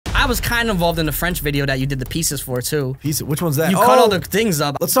I was kind of involved in the French video that you did the pieces for too. Which one's that? You cut all the things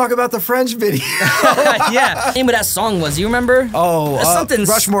up. Let's talk about the French video. Yeah. The name of that song was, you remember? Oh, something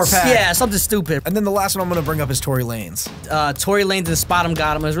Rushmore Pack. Yeah, something stupid. And then the last one I'm gonna bring up is Tory Lanez. Tory Lanez and Spot 'em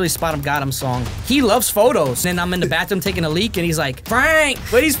Got 'em. It was really Spot 'em Got 'em song. He loves photos. And I'm in the bathroom taking a leak and he's like, Frank,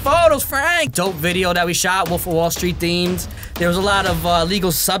 where these photos, Frank? Dope video that we shot, Wolf of Wall Street themed. There was a lot of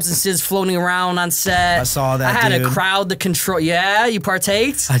illegal substances floating around on set. I saw that, I had a crowd to control. Yeah, you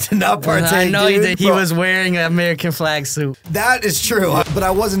partaked? I did not partake, I know dude. you did. He was wearing an American flag suit. That is true, but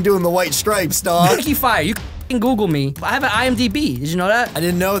I wasn't doing the white stripes, dog. Frankie Fire, you can Google me. I have an IMDb. Did you know that? I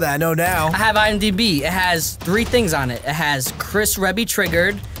didn't know that. I know now. I have IMDb. It has 3 things on it. It has Chris Webby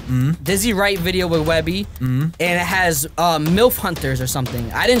Triggered, Dizzy Wright video with Webby, and it has MILF Hunters or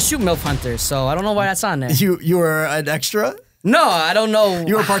something. I didn't shoot MILF Hunters, so I don't know why that's on there. You were an extra? No, I don't know.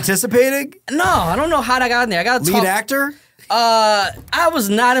 You were participating? No, I don't know how that got in there. I got lead actor? I was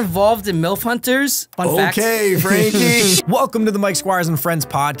not involved in MILF Hunters. Fun fact. Okay, Frankie. Welcome to the Mike Squires and Friends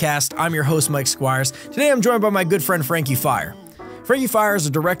podcast. I'm your host, Mike Squires. Today I'm joined by my good friend, Frankie Fire. Frankie Fire is a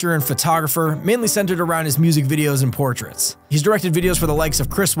director and photographer, mainly centered around his music videos and portraits. He's directed videos for the likes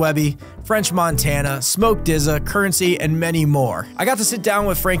of Chris Webby, French Montana, Smoke DZA, Currency, and many more. I got to sit down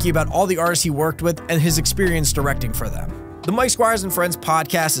with Frankie about all the artists he worked with and his experience directing for them. The Mike Squires and Friends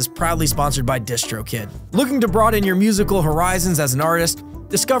podcast is proudly sponsored by DistroKid. Looking to broaden your musical horizons as an artist?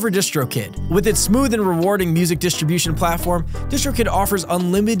 Discover DistroKid. With its smooth and rewarding music distribution platform, DistroKid offers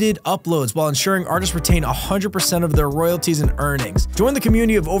unlimited uploads while ensuring artists retain 100% of their royalties and earnings. Join the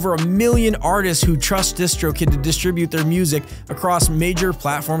community of over 1 million artists who trust DistroKid to distribute their music across major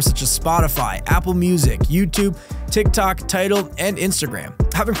platforms such as Spotify, Apple Music, YouTube, TikTok, Tidal, and Instagram.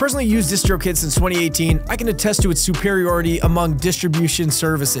 Having personally used DistroKid since 2018, I can attest to its superiority among distribution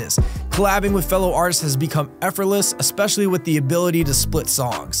services. Collabing with fellow artists has become effortless, especially with the ability to split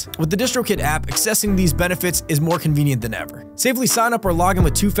songs. With the DistroKid app, accessing these benefits is more convenient than ever. Safely sign up or log in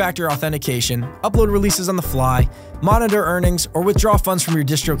with 2-factor authentication, upload releases on the fly, monitor earnings, or withdraw funds from your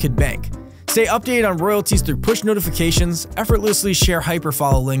DistroKid bank. Stay updated on royalties through push notifications, effortlessly share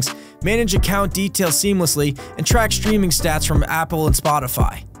hyperfollow links, manage account details seamlessly, and track streaming stats from Apple and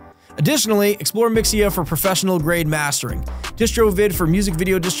Spotify. Additionally, explore Mixia for professional-grade mastering, DistroVid for music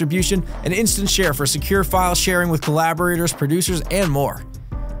video distribution, and Instant Share for secure file sharing with collaborators, producers, and more.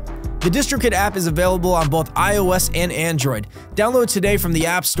 The DistroKid app is available on both iOS and Android. Download today from the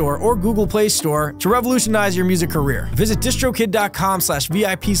App Store or Google Play Store to revolutionize your music career. Visit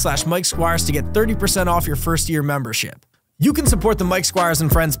distrokid.com/VIP/Mike Squires to get 30% off your first-year membership. You can support the Mike Squires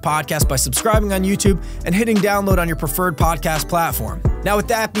and Friends podcast by subscribing on YouTube and hitting download on your preferred podcast platform. Now, with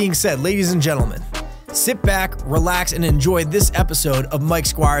that being said, ladies and gentlemen, sit back, relax, and enjoy this episode of Mike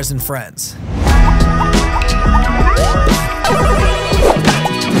Squires and Friends.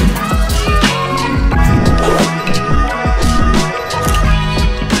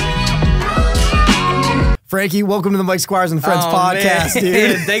 Frankie, welcome to the Mike Squires and Friends podcast,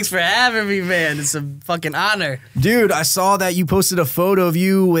 dude. Thanks for having me, man. It's a fucking honor. Dude, I saw that you posted a photo of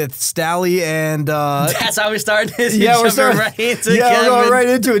you with Stalley and... That's how we started this. Yeah, we're starting right into we're going right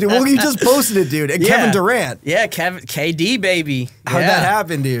into it, dude. Well, you just posted it, dude. And Kevin Durant. Yeah, KD, baby. How'd that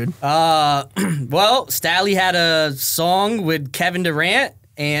happen, dude? Well, Stalley had a song with Kevin Durant,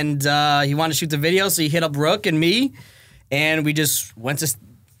 and he wanted to shoot the video, so he hit up Rook and me, and we just went to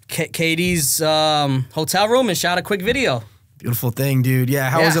KD's hotel room and shot a quick video. Beautiful thing, dude. Yeah,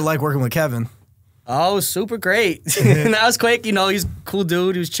 how was it like working with Kevin? Oh, it was super great. That was quick. You know, he's a cool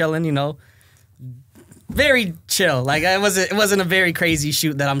dude. He was chilling, you know. Very chill. Like, it wasn't a very crazy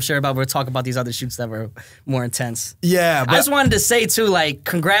shoot that I'm sure about. We'll talk about these other shoots that were more intense. Yeah, but I just wanted to say, too, like,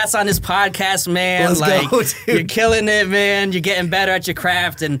 congrats on this podcast, man. Let's go, dude. You're killing it, man. You're getting better at your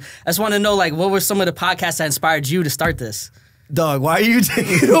craft. And I just want to know, like, what were some of the podcasts that inspired you to start this? Dog, why are you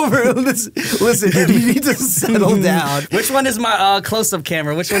taking over? Listen, dude, you need to settle down. Which one is my close-up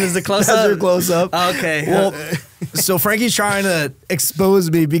camera? Which one is the close-up? That's your close-up. Oh, okay. Well, so Frankie's trying to expose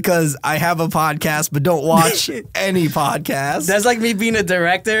me because I have a podcast but don't watch any podcasts. That's like me being a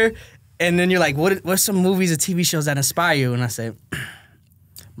director, and then you're like, what's some movies or TV shows that inspire you? And I say,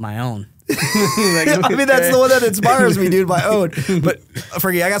 my own. I mean, that's the one that inspires me, dude, my own. But,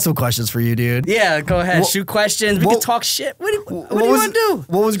 Frankie, I got some questions for you, dude. Yeah, go ahead. Shoot questions. We can talk shit. What do you want to do?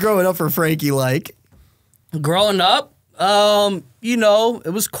 What was growing up for Frankie like? Growing up, you know, it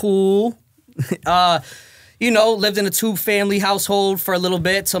was cool. You know, lived in a two-family household for a little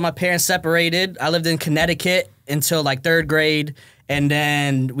bit till my parents separated. I lived in Connecticut until, like, 3rd grade. And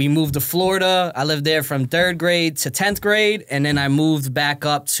then we moved to Florida. I lived there from 3rd grade to 10th grade, and then I moved back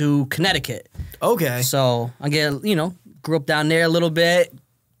up to Connecticut. Okay. So I grew up down there a little bit,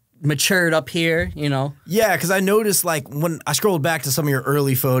 matured up here, you know. Yeah, because I noticed like when I scrolled back to some of your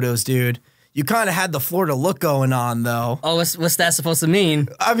early photos, dude, you kind of had the Florida look going on, though. Oh, what's that supposed to mean?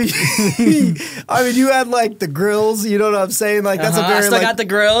 I mean, you had like the grills. You know what I'm saying? Like that's a very. I still got the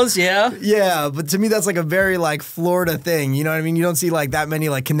grills, yeah. Yeah, but to me, that's like a very like Florida thing. You know what I mean? You don't see like that many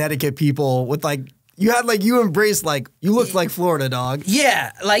like Connecticut people with like. You embraced like you looked like Florida, dog.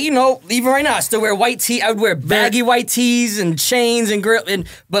 Yeah, like you know, even right now, I still wear white tee. I would wear baggy white tees and chains and grill.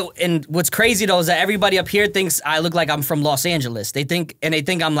 And what's crazy though is that everybody up here thinks I look like I'm from Los Angeles. They think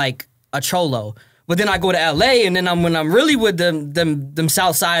I'm like a cholo. But then I go to LA, and then when I'm really with them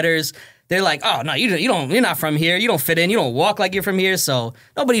Southsiders, they're like, oh no, you're not from here. You don't fit in. You don't walk like you're from here. So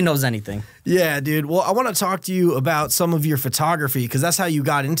nobody knows anything. Yeah, dude. Well, I want to talk to you about some of your photography because that's how you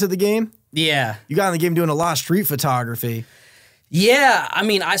got into the game. Yeah. You got in the game doing a lot of street photography. Yeah, I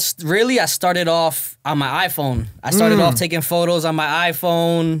mean, I started off on my iPhone. I started off taking photos on my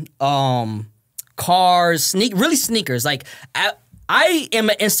iPhone, cars, sneakers. Like, I am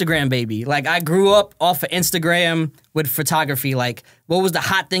an Instagram baby. Like, I grew up off of Instagram with photography. Like, what was the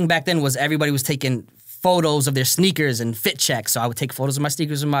hot thing back then was everybody was taking photos of their sneakers and fit checks. So I would take photos of my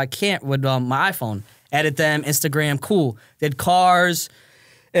sneakers with my iPhone, edit them, Instagram, cool. Did cars.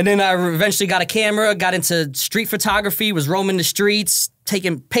 And then I eventually got a camera, got into street photography, was roaming the streets,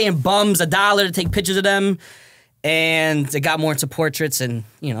 paying bums $1 to take pictures of them. And it got more into portraits, and,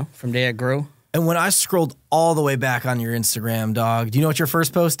 you know, from there it grew. And when I scrolled all the way back on your Instagram, dog, do you know what your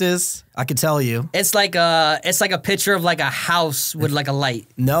first post is? I could tell you. It's like a picture of like a house with like a light.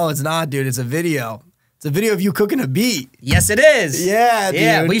 No, it's not, dude. It's a video. It's a video of you cooking a beat. Yes, it is. Yeah, dude.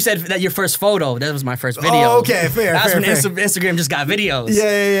 Yeah, but you said that your first photo. That was my first video. Oh, okay, fair. That's when fair. Instagram just got videos.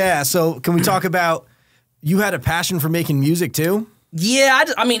 Yeah. So can we talk about you had a passion for making music too? Yeah,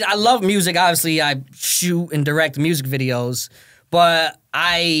 I mean, I love music. Obviously, I shoot and direct music videos, but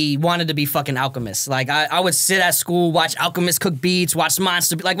I wanted to be fucking Alchemist. Like, I would sit at school, watch Alchemist cook beats, watch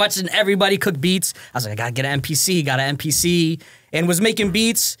Monster, like watching everybody cook beats. I was like, I gotta get an MPC, and was making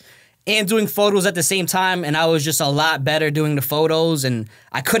beats and doing photos at the same time, and I was just a lot better doing the photos, and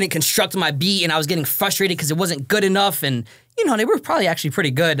I couldn't construct my beat, and I was getting frustrated because it wasn't good enough, and, you know, they were probably actually pretty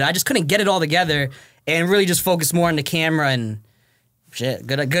good. I just couldn't get it all together and really just focus more on the camera, and shit,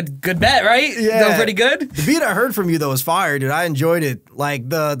 good bet, right? Yeah. Doing pretty good? The beat I heard from you, though, was fire, dude. I enjoyed it. Like,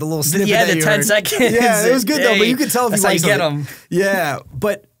 the little snippet yeah, that the you 10 heard. seconds. Yeah, it was good, though, but you could tell if you that's liked how you get something. Yeah,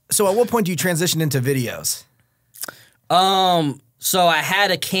 but, so at what point do you transition into videos? So I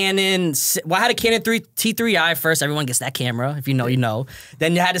had a Canon T3i first. Everyone gets that camera. If you know, you know.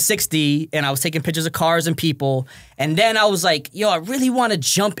 Then you had a 6D, and I was taking pictures of cars and people. And then I was like, yo, I really want to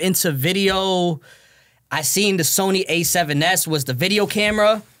jump into video. I seen the Sony A7S was the video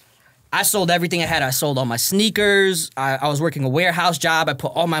camera. I sold everything I had. I sold all my sneakers. I was working a warehouse job. I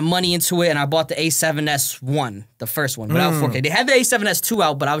put all my money into it, and I bought the A7S1, the first one, without 4K. They had the A7S2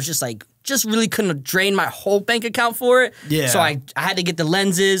 out, but I was just like, really couldn't drain my whole bank account for it. Yeah. So I had to get the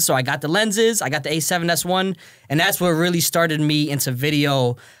lenses. So I got the lenses. I got the A7S1, and that's what really started me into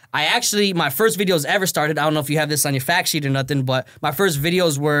video. My first videos ever started, I don't know if you have this on your fact sheet or nothing, but my first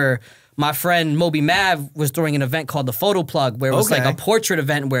videos were my friend Moby Mav was throwing an event called the Photo Plug, where it was like a portrait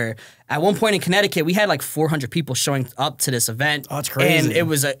event where at one point in Connecticut, we had like 400 people showing up to this event. Oh, that's crazy. And it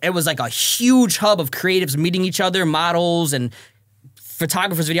was like a huge hub of creatives meeting each other, models and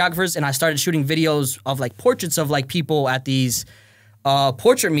photographers, videographers, and I started shooting videos of like portraits of like people at these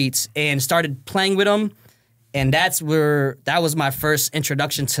portrait meets and started playing with them. And that was my first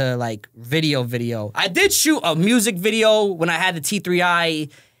introduction to like video. I did shoot a music video when I had the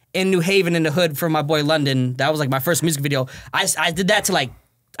T3i in New Haven in the hood for my boy London. That was like my first music video. I did that till like,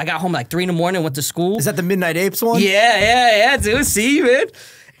 I got home like 3 in the morning, went to school. Is that the Midnight Apes one? Yeah, dude, see, man.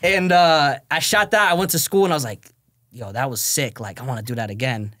 And I shot that, I went to school and I was like, yo, that was sick. Like, I want to do that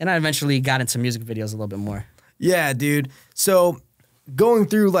again. And I eventually got into music videos a little bit more. Yeah, dude. So going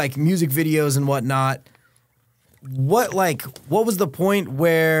through like music videos and whatnot, what was the point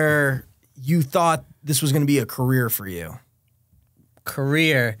where you thought this was going to be a career for you?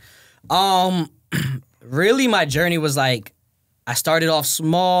 Career. Really my journey was like, I started off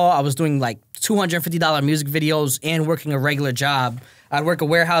small. I was doing like $250 music videos and working a regular job. I'd work a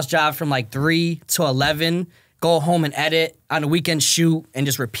warehouse job from like 3 to 11, go home and edit, on the weekend shoot, and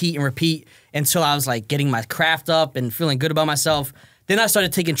just repeat until I was like getting my craft up and feeling good about myself. Then I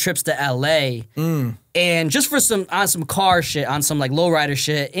started taking trips to LA and just for some car shit, on some like lowrider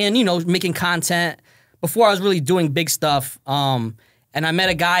shit, and you know, making content before I was really doing big stuff. And I met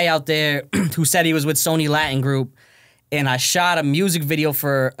a guy out there who said he was with Sony Latin Group, and I shot a music video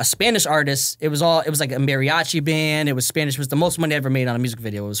for a Spanish artist. It was like a mariachi band. It was Spanish. It was the most money I ever made on a music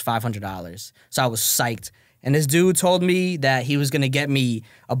video. It was $500. So I was psyched. And this dude told me that he was gonna get me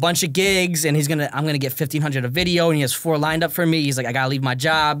a bunch of gigs, and I'm gonna get $1,500 a video, and he has 4 lined up for me. He's like, I gotta leave my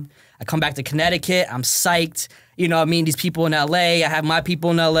job. I come back to Connecticut. I'm psyched. You know, I mean, these people in LA. I have my people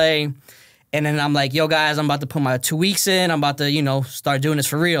in LA. And then I'm like, yo, guys, I'm about to put my 2 weeks in. I'm about to, you know, start doing this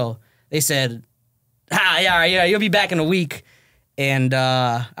for real. They said, yeah, you'll be back in a week. And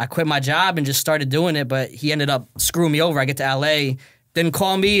I quit my job and just started doing it, but he ended up screwing me over. I get to LA, didn't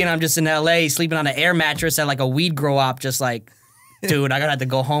call me, and I'm just in LA sleeping on an air mattress at like a weed grow op, just like, dude, I gotta have to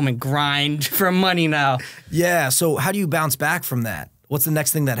go home and grind for money now. Yeah, so how do you bounce back from that? What's the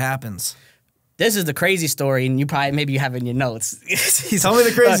next thing that happens? This is the crazy story, and maybe you have it in your notes. Tell me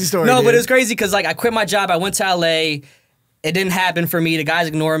the crazy story, No, dude. but it was crazy because like I quit my job, I went to LA, it didn't happen for me, the guys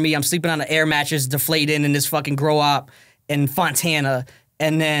ignoring me, I'm sleeping on an air mattress, deflating in this fucking grow op in Fontana.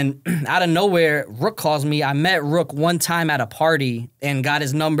 And then out of nowhere, Rook calls me. I met Rook one time at a party and got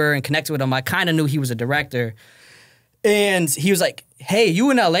his number and connected with him. I kind of knew he was a director. And he was like, hey, you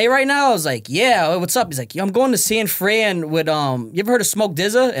in LA right now? I was like, yeah, what's up? He's like, yo, I'm going to San Fran with, you ever heard of Smoke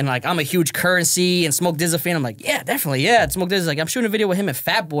DZA? And like, I'm a huge Currency and Smoke DZA fan. I'm like, yeah, definitely, yeah. Smoke DZA's like, I'm shooting a video with him and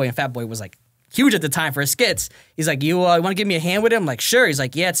Fat Boy. And Fat Boy was like huge at the time for his skits. He's like, you want to give me a hand with him? I'm like, sure. He's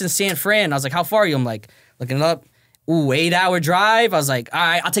like, yeah, it's in San Fran. I was like, how far are you? I'm like, looking it up. Ooh, 8-hour drive. I was like, all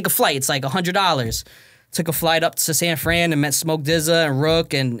right, I'll take a flight. It's like $100. Took a flight up to San Fran and met Smoke DZA and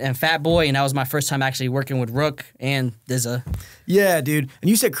Rook and Fat Boy, and that was my first time actually working with Rook and DZA. Yeah, dude. And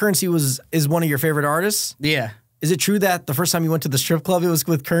you said Currency is one of your favorite artists? Yeah. Is it true that the first time you went to the strip club, it was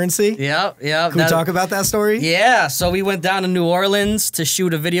with Currency? Yeah. Can we talk about that story? Yeah. So we went down to New Orleans to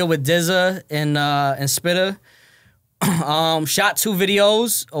shoot a video with DZA and Spitta. Shot 2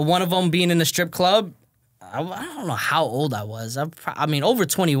 videos, one of them being in the strip club. I don't know how old I was. I mean, over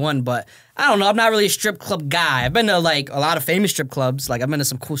 21, but I don't know. I'm not really a strip club guy. I've been to like a lot of famous strip clubs. Like I've been to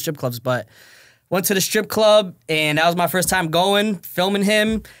some cool strip clubs, but went to the strip club and that was my first time going, filming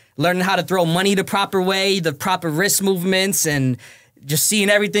him, learning how to throw money the proper way, the proper wrist movements, and just seeing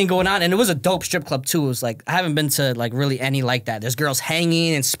everything going on. And it was a dope strip club too. It was like, I haven't been to like really any like that. There's girls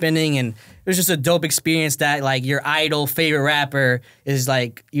hanging and spinning, and it was just a dope experience that like your idol favorite rapper is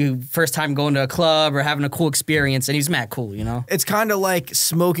like you first time going to a club or having a cool experience, and he's mad cool, you know? It's kind of like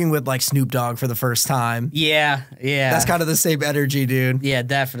smoking with like Snoop Dogg for the first time. Yeah. That's kind of the same energy, dude. Yeah,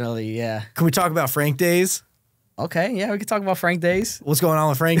 definitely, yeah. Can we talk about Frank Days? Okay, yeah, we can talk about Frank Days. What's going on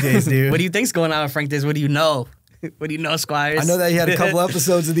with Frank Days, dude? What do you think's going on with Frank Days? What do you know? What do you know, Squires? I know that he had a couple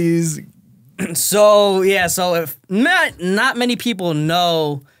episodes of these. So if not many people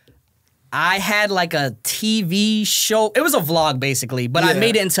know, I had like a TV show. It was a vlog basically, but I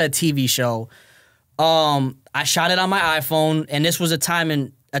made it into a TV show. I shot it on my iPhone, and this was a time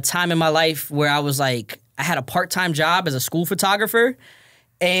in my life where I was like, I had a part-time job as a school photographer,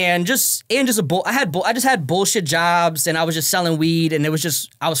 I just had bullshit jobs, and I was just selling weed, and I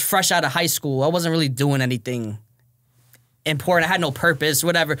was fresh out of high school. I wasn't really doing anything important. I had no purpose,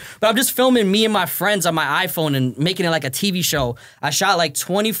 whatever. But I'm just filming me and my friends on my iPhone and making it like a TV show. I shot like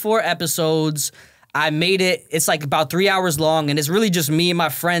 24 episodes. I made it. It's like about 3 hours long, and it's really just me and my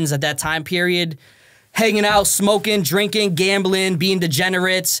friends at that time period, hanging out, smoking, drinking, gambling, being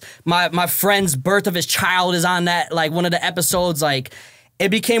degenerates. My friend's birth of his child is on that, like one of the episodes. Like it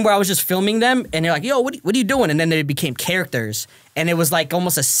became where I was just filming them, and they're like, yo, what are you doing? And then they became characters, and it was like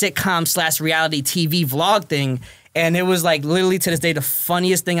almost a sitcom / reality TV vlog thing. And it was like literally to this day the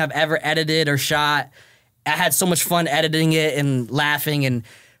funniest thing I've ever edited or shot. I had so much fun editing it and laughing, and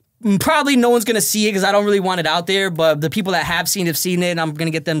probably no one's gonna see it because I don't really want it out there, but the people that have seen it, and I'm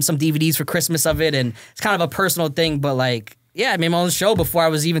gonna get them some DVDs for Christmas of it, and it's kind of a personal thing, but like, yeah, I made my own show before I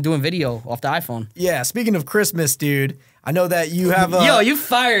was even doing video off the iPhone. Yeah, speaking of Christmas, dude, I know that you have a... Yo, you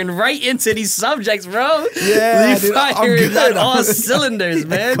firing right into these subjects, bro. Yeah, you firing on all cylinders,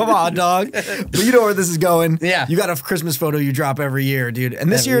 man. Come on, dog. But you know where this is going. Yeah. You got a Christmas photo you drop every year, dude.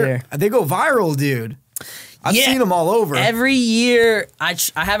 And this year, they go viral, dude. I've seen them all over. Every year, I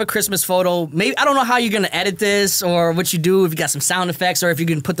have a Christmas photo. Maybe I don't know how you're gonna edit this or what you do, if you got some sound effects, or if you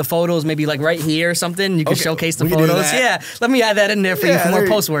can put the photos maybe like right here or something. You can showcase the photos. Yeah, let me add that in there for you for more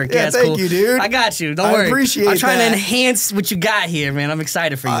post work. Yeah, thank you, dude. I got you. Don't worry. I appreciate that. I'm trying to enhance what you got here, man. I'm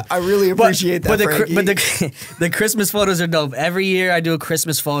excited for you. I really appreciate that, Frankie. But the Christmas photos are dope. Every year I do a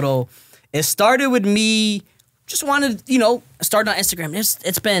Christmas photo. It started with me just wanted, start on Instagram.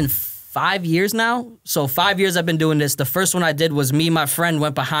 It's been 5 years now. So 5 years I've been doing this. The first one I did was me and my friend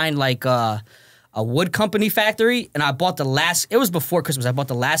went behind like a wood company factory, and I bought it was before Christmas. I bought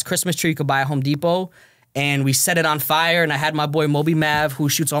the last Christmas tree you could buy at Home Depot, and we set it on fire. And I had my boy Moby Mav, who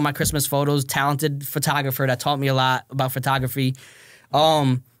shoots all my Christmas photos, talented photographer that taught me a lot about photography.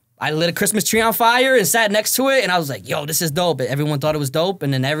 I lit a Christmas tree on fire and sat next to it, and I was like, yo, this is dope. Everyone thought it was dope,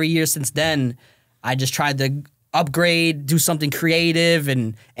 and then every year since then, I just tried to upgrade, do something creative,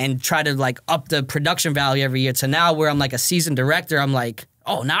 and try to like up the production value every year to now where I'm like a seasoned director. I'm like,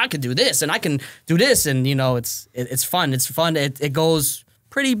 oh, now I can do this, and I can do this, and you know, it's fun. It's fun. It goes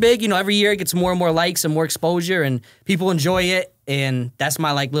pretty big. You know, every year it gets more and more likes and more exposure, and people enjoy it. And that's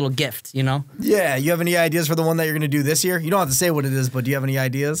my like little gift, you know? Yeah. You have any ideas for the one that you're going to do this year? You don't have to say what it is, but do you have any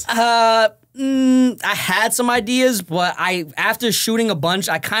ideas? I had some ideas, but after shooting a bunch,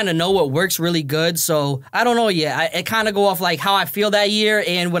 I kind of know what works really good. So I don't know yet. It kind of go off like how I feel that year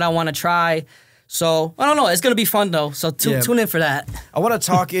and what I want to try. So I don't know. It's going to be fun though. So tune in for that. I want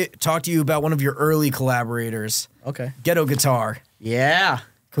to talk to you about one of your early collaborators. Okay. Ghetto Guitar. Yeah.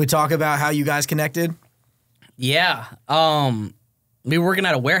 Can we talk about how you guys connected? Yeah. We were working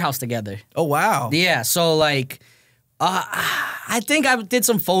at a warehouse together. Oh, wow. Yeah, so like, I think I did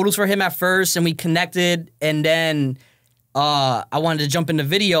some photos for him at first, and we connected, and then I wanted to jump into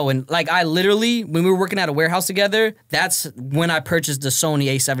video, and like I literally, when we were working at a warehouse together, that's when I purchased the Sony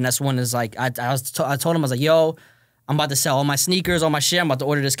A7S1. Is like, I told him, I was like, yo, I'm about to sell all my sneakers, all my shit, I'm about to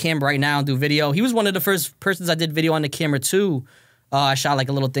order this camera right now and do video. He was one of the first persons I did video on the camera too. I shot like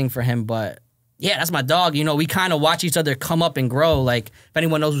a little thing for him, but yeah, that's my dog. You know, we kind of watch each other come up and grow. Like, if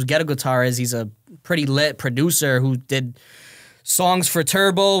anyone knows who Ghetto Guitar is, he's a pretty lit producer who did songs for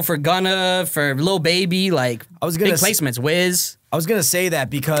Turbo, for Gunna, for Lil Baby, like big placements, Wiz. I was going to say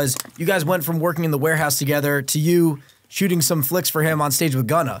that because you guys went from working in the warehouse together to you shooting some flicks for him on stage with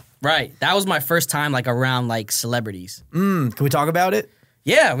Gunna. Right. That was my first time like around like celebrities. Can we talk about it?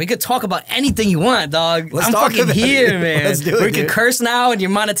 Yeah, we could talk about anything you want, dog. Let's I'm talk fucking about here, it. man. Let's do it, We can dude. curse now, and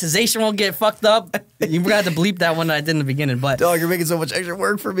your monetization won't get fucked up. You forgot to bleep that one that I did in the beginning, but Dog, you're making so much extra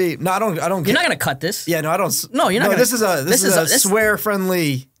work for me. No, I don't. you're not gonna cut this. Yeah, no, I don't. No, you're not. No, gonna, this is a swear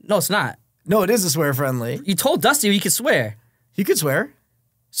friendly. No, it's not. No, it is a swear friendly. You told Dusty you could swear, You could swear.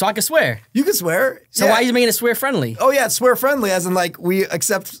 so I can swear. You can swear. So Yeah. why are you making it swear friendly? Oh yeah, it's swear friendly, as in like we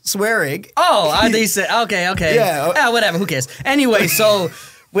accept swearing. Oh, I think you said okay. Yeah. Whatever. Who cares? Anyway, so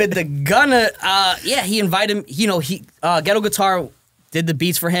with the Gunna, yeah, he invited him. You know, Ghetto Guitar did the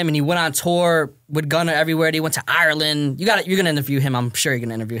beats for him, and he went on tour with Gunna everywhere. They went to Ireland. You're gonna interview him. I'm sure you're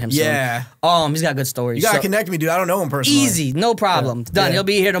gonna interview him. Yeah. Soon. He's got good stories. You gotta connect me, dude. I don't know him personally. Easy, no problem. Done. Yeah. He'll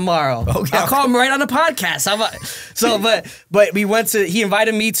be here tomorrow. Okay. I'll call him right on the podcast. But we went to. He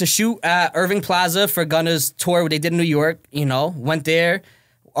invited me to shoot at Irving Plaza for Gunna's tour. They did in New York. You know, went there.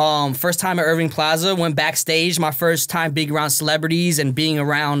 First time at Irving Plaza. Went backstage. My first time being around celebrities and being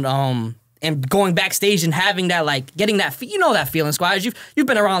around. And going backstage and having that, like, getting that, you know that feeling, Squires. You've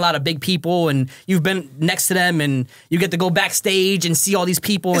been around a lot of big people, and you've been next to them, and you get to go backstage and see all these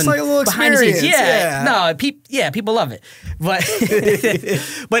people. It's and like a little behind the scenes. experience, yeah. No, people love it. But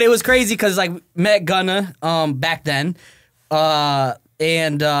but it was crazy because, like, met Gunna back then,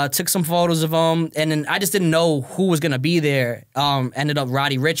 and took some photos of him, and then I just didn't know who was gonna be there. Ended up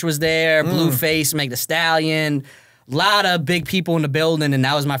Roddy Ricch was there, Blueface, Meg Thee Stallion. Lot of big people in the building, and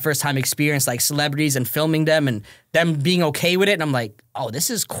that was my first time experience like celebrities and filming them and them being okay with it. And I'm like, oh, this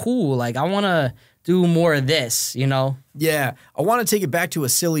is cool. Like, I want to do more of this, you know? Yeah. I want to take it back to a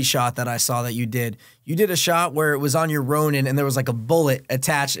silly shot that I saw that you did. You did a shot where it was on your Ronin and there was like a bullet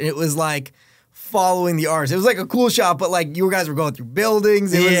attached, and it was like following the artist. It was like a cool shot, but like you guys were going through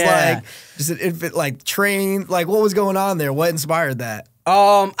buildings. It was like just an infant like train. Like, what was going on there? What inspired that?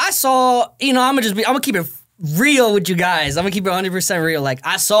 I saw, you know, I'm gonna keep it real with you guys. I'm gonna keep it 100% real. Like,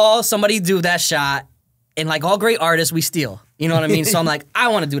 I saw somebody do that shot, and like all great artists, we steal. You know what I mean? So I'm like, I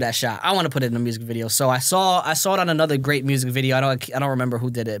want to do that shot. I want to put it in a music video. So I saw it on another great music video. I don't remember who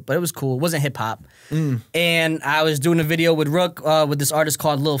did it, but it was cool. It wasn't hip hop. And I was doing a video with Rook with this artist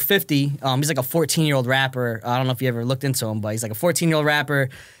called Lil 50. He's like a 14-year-old rapper. I don't know if you ever looked into him, but he's like a 14-year-old rapper.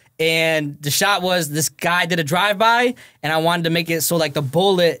 And the shot was this guy did a drive-by, and I wanted to make it so like the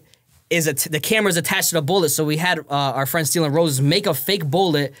bullet the camera's attached to the bullet. So we had our friend Stealing Roses make a fake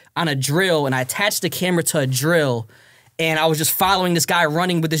bullet on a drill, and I attached the camera to a drill, and I was just following this guy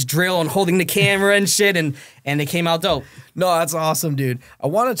running with this drill and holding the camera and shit, and it came out dope. No, that's awesome, dude. I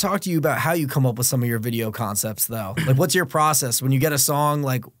want to talk to you about how you come up with some of your video concepts, though. Like, what's your process when you get a song?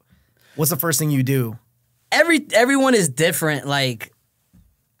 Like, what's the first thing you do? Everyone is different. Like,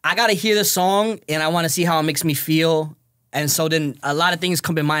 I gotta hear the song, and I want to see how it makes me feel. And so then a lot of things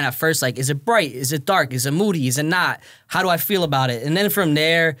come in mind at first, like, is it bright? Is it dark? Is it moody? Is it not? How do I feel about it? And then from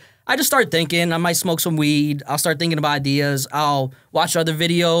there, I just start thinking. I might smoke some weed. I'll start thinking about ideas. I'll watch other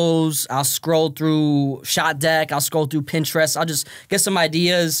videos. I'll scroll through Shot Deck. I'll scroll through Pinterest. I'll just get some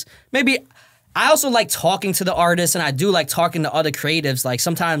ideas. Maybe I also like talking to the artists, and I do like talking to other creatives. Like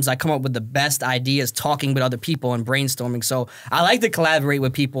sometimes I come up with the best ideas talking with other people and brainstorming. So I like to collaborate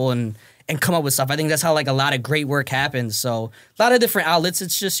with people and come up with stuff. I think that's how like a lot of great work happens. So a lot of different outlets.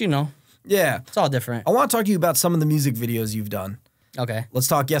 It's just, you know. Yeah. It's all different. I want to talk to you about some of the music videos you've done. Okay. Let's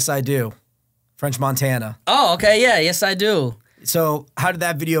talk Yes I Do. French Montana. Oh, okay. Yeah. Yes, I do. So how did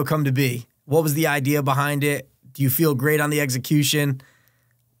that video come to be? What was the idea behind it? Do you feel great on the execution?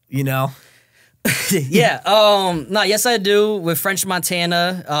 You know? Yeah. No, Yes, I do with French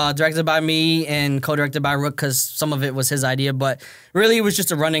Montana, directed by me and co-directed by Rook because some of it was his idea, but really it was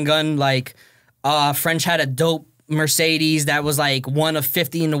just a run and gun. Like, French had a dope Mercedes that was like one of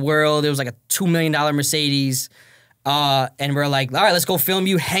 50 in the world. It was like a $2 million Mercedes. And we're like, all right, let's go film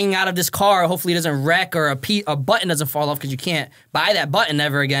you hanging out of this car. Hopefully it doesn't wreck or a button doesn't fall off because you can't buy that button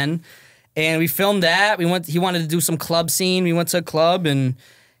ever again. And we filmed that. He wanted to do some club scene. We went to a club and,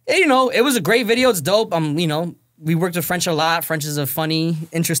 you know, it was a great video. It's dope. You know, we worked with French a lot. French is a funny,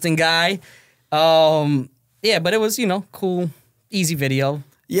 interesting guy. Yeah, but it was, you know, cool, easy video.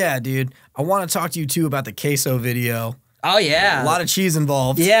 Yeah, dude. I want to talk to you too about the Queso video. Oh, yeah. A lot of cheese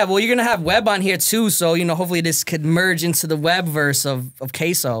involved. Yeah, well, you're going to have Web on here, too, so, you know, hopefully this could merge into the Webverse of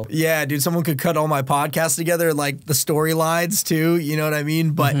Queso. Yeah, dude, someone could cut all my podcasts together, like the storylines, too, you know what I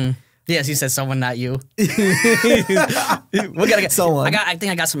mean? But... Yes, he said someone, not you. We gotta get someone. I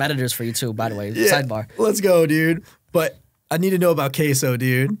think I got some editors for you, too, by the way. Yeah, Sidebar. Let's go, dude. But I need to know about Queso,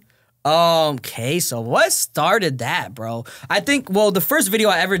 dude. Queso. What started that, bro? I think, well, the first video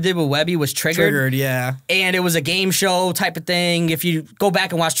I ever did with Webby was Triggered. Yeah. And it was a game show type of thing. If you go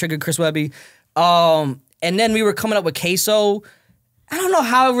back and watch Triggered, Chris Webby. And then we were coming up with Queso. I don't know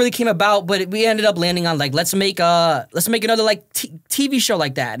how it really came about, but we ended up landing on like, let's make another like TV show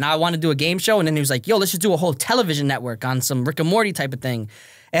like that. And I wanted to do a game show. And then he was like, yo, let's just do a whole television network on some Rick and Morty type of thing.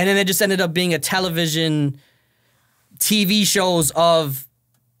 And then it just ended up being a television TV shows of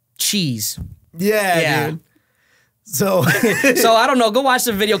cheese. Yeah, dude. So, so I don't know. Go watch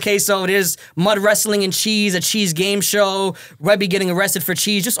the video, Queso. There's mud wrestling and cheese, a cheese game show, Webby getting arrested for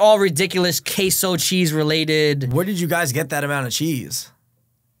cheese, just all ridiculous Queso cheese related. Where did you guys get that amount of cheese?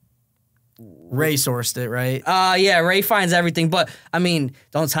 Ray sourced it, right? Yeah, Ray finds everything, but I mean,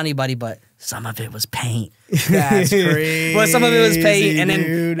 don't tell anybody, but some of it was paint. That's crazy. Well, some of it was paint, and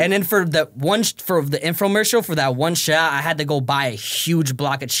dude. then for the infomercial for that one shot, I had to go buy a huge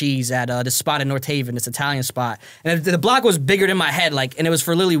block of cheese at this spot in North Haven, this Italian spot, and the block was bigger than my head, like, and it was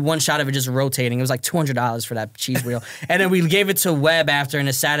for literally one shot of it just rotating. It was like $200 for that cheese wheel, and then we gave it to Webb after, and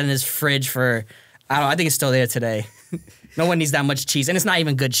it sat in his fridge for, I don't know, I think it's still there today. No one needs that much cheese, and it's not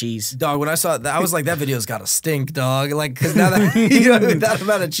even good cheese. Dog, when I saw that, I was like, that video's gotta stink, dog. Like, cause now that you know that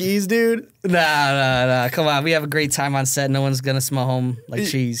amount of cheese, dude. Nah. Come on, we have a great time on set. No one's gonna smell home like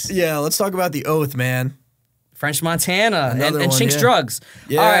cheese. Yeah, let's talk about The Oath, man. French Montana and one, Chinx yeah. Drugs.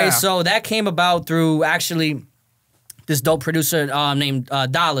 Yeah. All right, so that came about through actually this dope producer named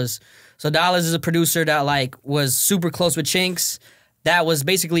Dollars. So Dollars is a producer that like was super close with Chinx. That was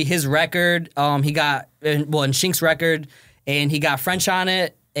basically his record. He got, in Chinx record, and he got French on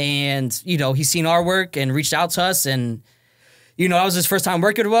it. And, you know, he's seen our work and reached out to us. And, you know, that was his first time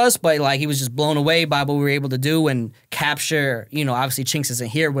working with us, but, like, he was just blown away by what we were able to do and capture, you know, obviously Chinx isn't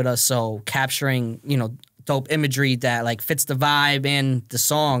here with us, so capturing, you know, dope imagery that, like, fits the vibe and the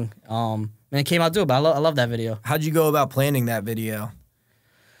song. And it came out dope. I love that video. How'd you go about planning that video?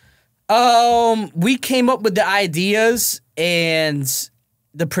 We came up with the ideas, and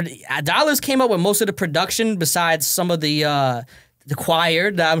Dollars came up with most of the production besides some of the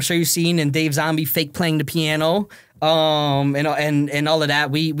choir that I'm sure you've seen, and Dave Zombie fake playing the piano, and all of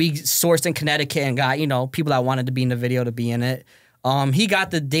that. We sourced in Connecticut and got, you know, people that wanted to be in the video to be in it. He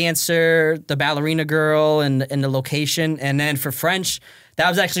got the dancer, the ballerina girl, and the location. And then for French, that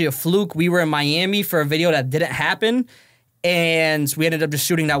was actually a fluke. We were in Miami for a video that didn't happen. And we ended up just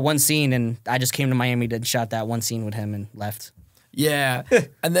shooting that one scene, and I just came to Miami and shot that one scene with him and left. Yeah.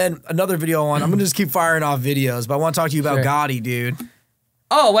 And then another video I'm going to just keep firing off videos, but I want to talk to you about Gotti, dude.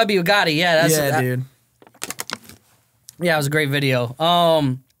 Oh, Webby with Gotti. Yeah, dude. Yeah, it was a great video.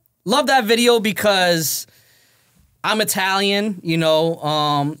 Love that video because I'm Italian, you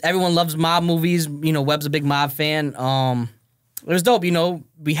know. Everyone loves mob movies. You know, Webb's a big mob fan. It was dope, you know.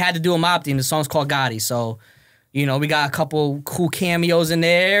 We had to do a mob theme. The song's called Gotti, so... You know, we got a couple cool cameos in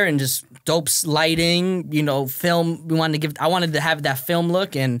there and just dope lighting, you know, film. I wanted to have that film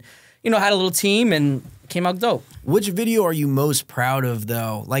look, and, had a little team and came out dope. Which video are you most proud of,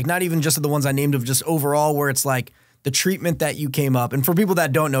 though? Like, not even just of the ones I named, of just overall, where it's like the treatment that you came up. And for people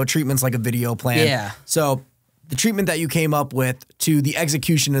that don't know, treatment's like a video plan. Yeah. So the treatment that you came up with to the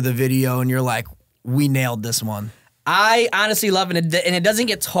execution of the video, and you're like, we nailed this one. I honestly love it, and it doesn't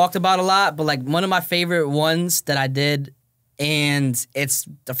get talked about a lot, but like one of my favorite ones that I did, and it's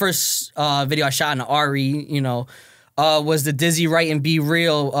the first video I shot in the RE, was the Dizzy, Wright, and Be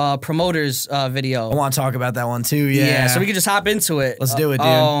Real promoters video. I want to talk about that one too, yeah. Yeah, so we could just hop into it. Let's do it,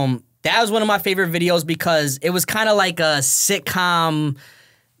 dude. That was one of my favorite videos because it was kind of like a sitcom,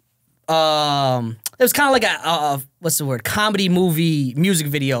 it was kind of like a what's the word? Comedy movie music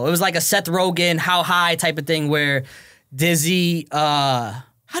video. It was like a Seth Rogen, How High type of thing where Dizzy, how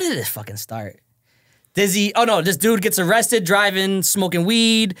did this fucking start? Dizzy, oh no, this dude gets arrested driving, smoking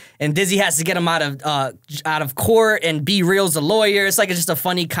weed, and Dizzy has to get him out of court, and Be Real's the lawyer. It's like just a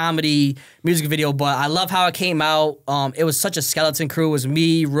funny comedy music video, but I love how it came out. It was such a skeleton crew. It was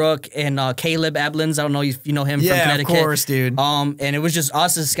me, Rook, and Caleb Eblins. I don't know if you know him from Connecticut. Yeah, of course, dude. And it was just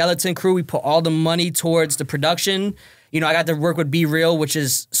us as a skeleton crew. We put all the money towards the production. I got to work with Be Real, which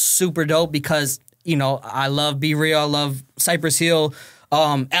is super dope because, I love Be Real. I love Cypress Hill.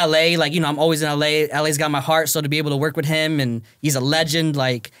 LA, I'm always in LA. LA's got my heart, so to be able to work with him, and he's a legend,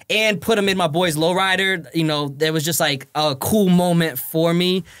 and put him in my boy's lowrider, there was just like a cool moment for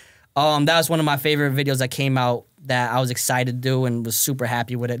me. That was one of my favorite videos that came out that I was excited to do and was super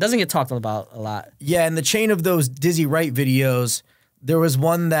happy with it. Doesn't get talked about a lot. Yeah, in the chain of those Dizzy Wright videos, there was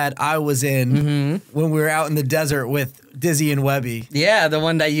one that I was in when we were out in the desert with Dizzy and Webby. Yeah, the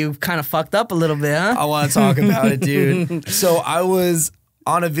one that you kind of fucked up a little bit, huh? I want to talk about it, dude. So I was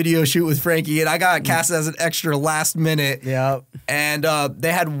on a video shoot with Frankie, and I got casted as an extra last minute. Yeah. And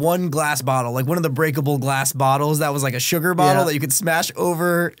they had one glass bottle, like one of the breakable glass bottles that was like a sugar bottle that you could smash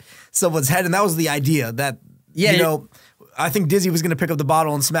over someone's head. And that was the idea that, I think Dizzy was going to pick up the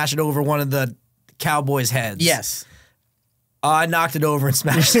bottle and smash it over one of the cowboys' heads. Yes. I knocked it over and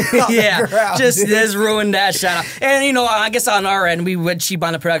smashed it on the ground, just ruined that shot. And, I guess on our end, we went cheap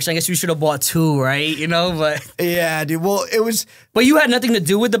on the production. I guess we should have bought two, right? But yeah, dude. Well, it was... But you had nothing to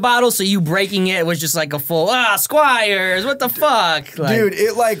do with the bottle, so you breaking it was just like a full, Squires, what the fuck? Dude,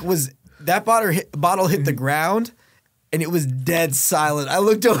 it was... That bottle hit the ground, and it was dead silent. I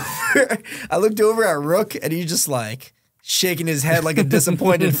looked over at Rook, and he just shaking his head like a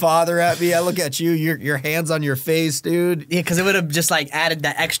disappointed father at me. I look at you, your hands on your face, dude. Yeah, because it would have just added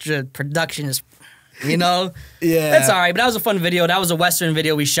that extra production, Yeah. That's all right, but that was a fun video. That was a Western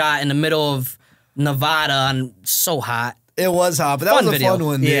video we shot in the middle of Nevada, and so hot. It was hot, but that was a fun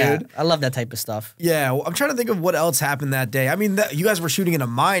one, dude. Yeah, I love that type of stuff. Yeah, well, I'm trying to think of what else happened that day. I mean, you guys were shooting in a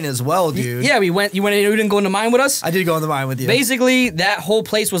mine as well, dude. Yeah, you didn't go in the mine with us? I did go in the mine with you. Basically, that whole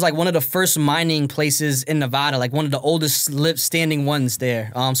place was one of the first mining places in Nevada, one of the oldest standing ones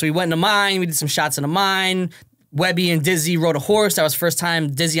there. So we went in the mine, we did some shots in the mine. Webby and Dizzy rode a horse. That was first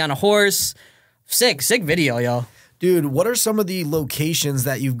time Dizzy on a horse. Sick video, yo. Dude, what are some of the locations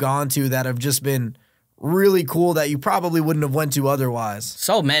that you've gone to that have just been really cool that you probably wouldn't have went to otherwise?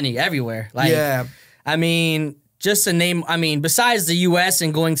 So many, everywhere. Yeah. I mean, just to name, besides the U.S.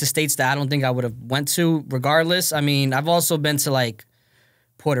 and going to states that I don't think I would have went to regardless, I've also been to,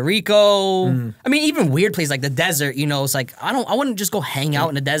 Puerto Rico. Even weird places like the desert, it's I wouldn't just go hang out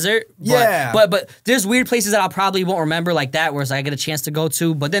in the desert. But there's weird places that I probably won't remember like that where I get a chance to go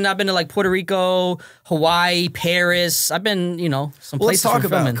to. But then I've been to Puerto Rico, Hawaii, Paris. I've been, some places.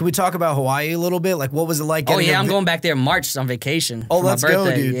 Can we talk about Hawaii a little bit? What was it like? I'm going back there in March on vacation. Oh, let's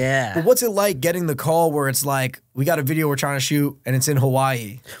go, dude. Yeah. But what's it like getting the call where it's we got a video we're trying to shoot and it's in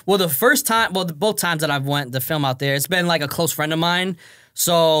Hawaii? Well, both times that I've went to film out there, it's been a close friend of mine.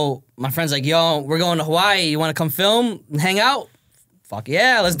 So my friend's yo, we're going to Hawaii. You want to come film and hang out? Fuck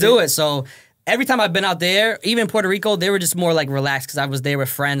yeah, let's do it. So every time I've been out there, even in Puerto Rico, they were just more relaxed because I was there with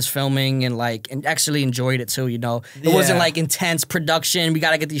friends filming and and actually enjoyed it too, It wasn't intense production. We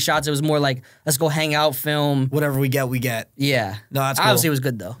got to get these shots. It was more let's go hang out, film. Whatever we get, we get. Yeah. No, that's cool. Obviously it was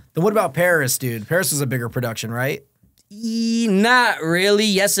good though. Then what about Paris, dude? Paris was a bigger production, right? Not really.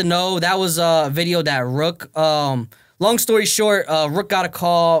 Yes and no. That was a video that Rook... Long story short, Rook got a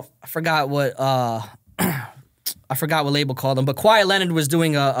call. I forgot what label called him, but Quiet Leonard was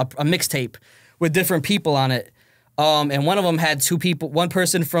doing a mixtape with different people on it. And one of them had two people, one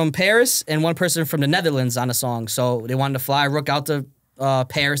person from Paris and one person from the Netherlands on the song. So they wanted to fly Rook out to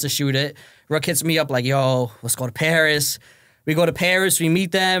Paris to shoot it. Rook hits me up yo, let's go to Paris. We go to Paris, we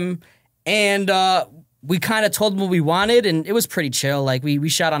meet them, and we kind of told them what we wanted, and it was pretty chill. We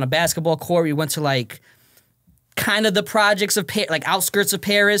shot on a basketball court. We went to kind of the projects of like outskirts of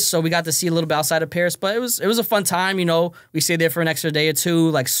Paris, so we got to see a little bit outside of Paris. But it was a fun time, you know. We stayed there for an extra day or two,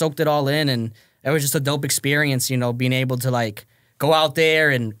 like soaked it all in, and it was just a dope experience, you know, being able to like go out there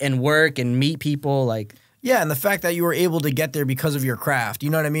and work and meet people, like. Yeah, and the fact that you were able to get there because of your craft,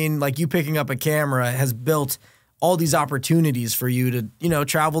 you know what I mean? Like you picking up a camera has built all these opportunities for you to, you know,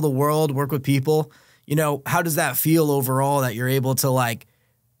 travel the world, work with people. You know, how does that feel overall that you're able to like,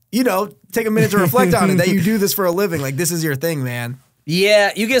 you know, take a minute to reflect on it, that you do this for a living. Like, this is your thing, man.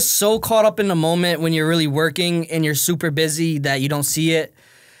 Yeah, you get so caught up in the moment when you're really working and you're super busy that you don't see it.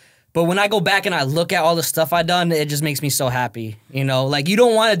 But when I go back and I look at all the stuff I've done, it just makes me so happy. You know, like you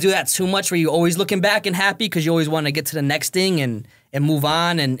don't want to do that too much where you're always looking back and happy because you always want to get to the next thing and move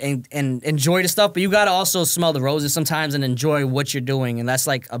on and enjoy the stuff. But you got to also smell the roses sometimes and enjoy what you're doing. And that's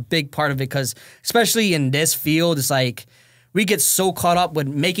like a big part of it because especially in this field, it's like, we get so caught up with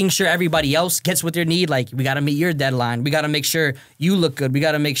making sure everybody else gets what they need. Like, we got to meet your deadline. We got to make sure you look good. We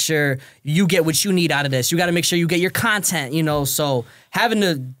got to make sure you get what you need out of this. You got to make sure you get your content, you know. So having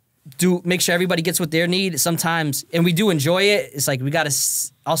to make sure everybody gets what they need sometimes, and we do enjoy it. It's like we got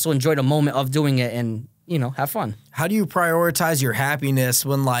to also enjoy the moment of doing it and, you know, have fun. How do you prioritize your happiness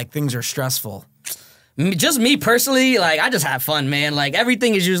when, like, things are stressful? Just me personally, like, I just have fun, man. Like,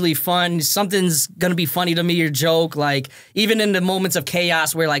 everything is usually fun. Something's gonna be funny to me or joke. Like, even in the moments of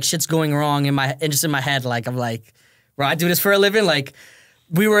chaos where, like, shit's going wrong just in my head, like, I'm like, bro, I do this for a living. Like,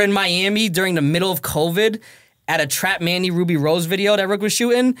 we were in Miami during the middle of COVID at a Trap Manny Ruby Rose video that Rick was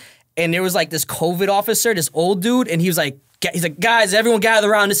shooting, and there was, like, this COVID officer, this old dude, and he's like, guys, everyone gather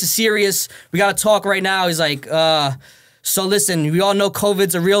around. This is serious. We gotta talk right now. He's like, so listen, we all know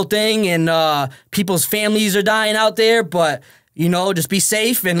COVID's a real thing and people's families are dying out there, but, you know, just be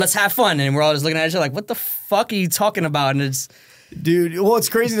safe and let's have fun. And we're all just looking at each other like, what the fuck are you talking about? And it's... Dude, well, it's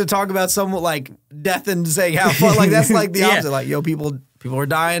crazy to talk about someone like death and saying have fun. Like, that's like the opposite. Like, yo, people are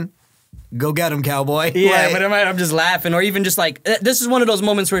dying. Go get them, cowboy. Yeah, like, but I'm just laughing. Or even just like, this is one of those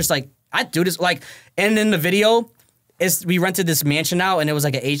moments where it's like, I do this. Like, and in the video... we rented this mansion out, and it was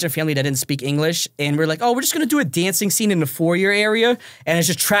like an Asian family that didn't speak English, and we're like, oh, we're just gonna do a dancing scene in the foyer area, and it's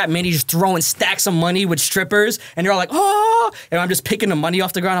just Trap Manny just throwing stacks of money with strippers, and they're all like, oh, and I'm just picking the money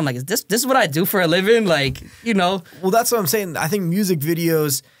off the ground. I'm like, this is what I do for a living? Like, you know. Well, that's what I'm saying. I think music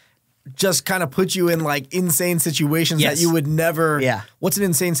videos just kind of put you in like insane situations that you would never. Yeah. What's an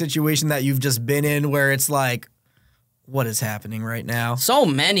insane situation that you've just been in where it's like, what is happening right now? So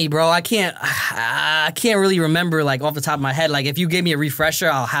many, bro. I can't really remember like off the top of my head. Like if you gave me a refresher,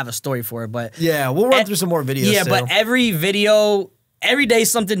 I'll have a story for it. But yeah, we'll run through some more videos. Yeah, too. But every video, every day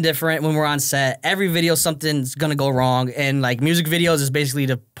something different when we're on set. Every video something's gonna go wrong, and like music videos is basically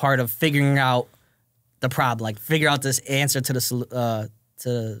the part of figuring out the problem, like figure out this answer to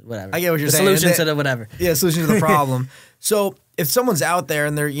to whatever. I get what you're saying. Solution to the whatever. Yeah, solution to the problem. So if someone's out there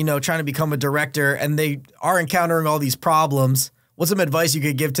and they're, you know, trying to become a director and they are encountering all these problems, what's some advice you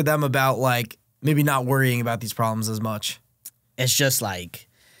could give to them about like maybe not worrying about these problems as much? It's just like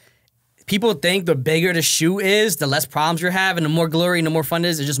people think the bigger the shoot is, the less problems you have, and the more glory and the more fun it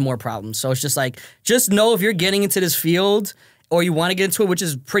is, it's just more problems. So it's just like, just know if you're getting into this field or you want to get into it, which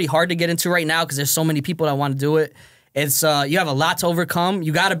is pretty hard to get into right now because there's so many people that want to do it. It's you have a lot to overcome.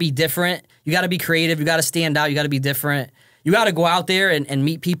 You got to be different. You got to be creative. You got to stand out. You got to be different. You got to go out there and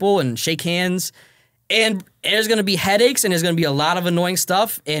meet people and shake hands. And there's going to be headaches and there's going to be a lot of annoying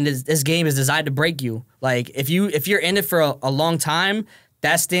stuff. And this game is designed to break you. Like if you're in it for a long time,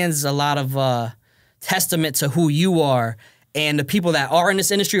 that stands a lot of testament to who you are. And the people that are in this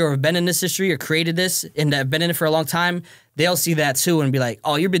industry or have been in this industry or created this and that have been in it for a long time, they'll see that too and be like,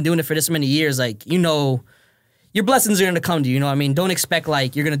 oh, you've been doing it for this many years. Like, you know, your blessings are going to come to you, you know what I mean? Don't expect,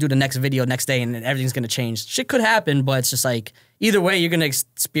 like, you're going to do the next video next day and everything's going to change. Shit could happen, but it's just, like, either way, you're going to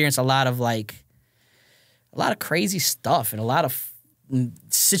experience a lot of crazy stuff and a lot of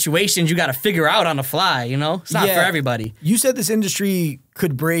situations you got to figure out on the fly, you know? It's not for everybody. You said this industry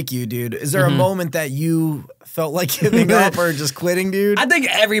could break you, dude. Is there a moment that you felt like giving up or just quitting, dude? I think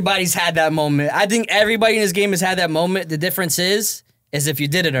everybody's had that moment. I think everybody in this game has had that moment. The difference is if you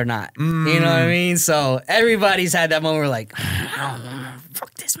did it or not. You know what I mean? So everybody's had that moment where like,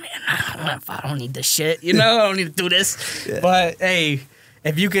 fuck this, man. I don't need this shit. You know, I don't need to do this. Yeah. But hey,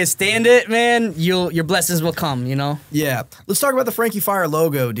 if you can stand it, man, your blessings will come, you know? Yeah. Let's talk about the Frankie Fire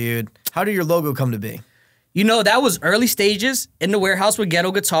logo, dude. How did your logo come to be? You know, that was early stages in the warehouse with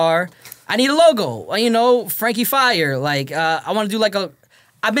Ghetto Guitar. I need a logo, you know, Frankie Fire. Like, I want to do like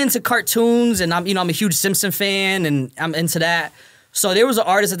I've been to cartoons and I'm a huge Simpson fan and I'm into that. So there was an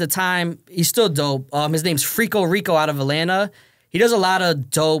artist at the time. He's still dope. His name's Rico out of Atlanta. He does a lot of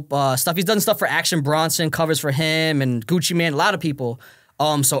dope stuff. He's done stuff for Action Bronson, covers for him and Gucci Mane, a lot of people.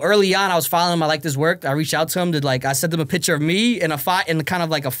 So early on, I was following him. I liked his work. I reached out to him. I sent him a picture of me and kind of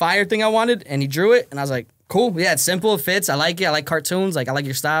like a fire thing I wanted, and he drew it. And I was like, cool. Yeah, it's simple. It fits. I like it. I like cartoons. Like, I like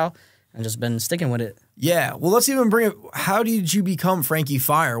your style. And just been sticking with it. Yeah. Well, let's even bring it. How did you become Frankie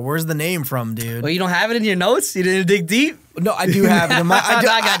Fire? Where's the name from, dude? Well, you don't have it in your notes? You didn't dig deep? No, I do have it in my. I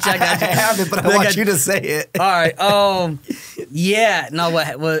got you. I have it, but I want you to say it. All right. Yeah. No.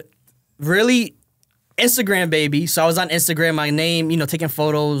 What? Really? Instagram, baby. So I was on Instagram. My name, taking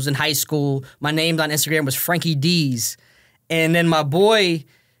photos in high school. My name on Instagram was Frankie D's, and then my boy.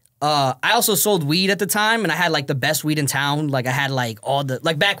 I also sold weed at the time, and I had like the best weed in town. Like I had like all the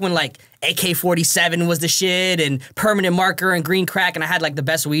back when like AK-47 was the shit, and permanent marker and green crack, and I had like the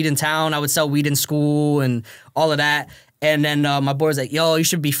best weed in town. I would sell weed in school and all of that. And then my boy was like, "Yo, you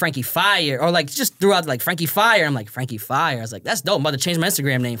should be Frankie Fire," or like just threw out like Frankie Fire. I'm like, Frankie Fire. I was like, that's dope. I'm about to change my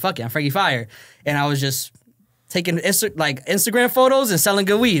Instagram name. Fuck it, I'm Frankie Fire. And I was just taking Instagram photos and selling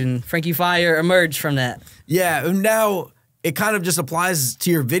good weed, and Frankie Fire emerged from that. Yeah, now it kind of just applies to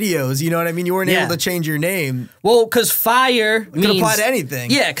your videos. You know what I mean? You weren't able to change your name. Well, because fire means... Could apply to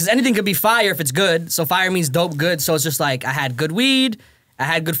anything. Yeah, because anything could be fire if it's good. So fire means dope, good. So it's just like I had good weed, I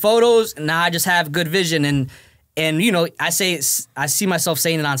had good photos, and now I just have good vision. And I see myself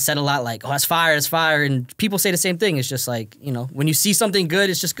saying it on set a lot, like, oh, that's fire, that's fire. And people say the same thing. It's just like, when you see something good,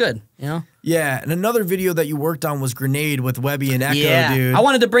 it's just good, Yeah, and another video that you worked on was Grenade with Webby and Echo, dude. I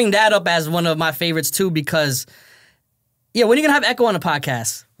wanted to bring that up as one of my favorites, too, because... Yeah, when are you gonna have Echo on the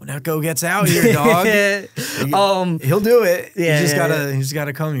podcast? When Echo gets out here, dog. He'll do it. Yeah, he just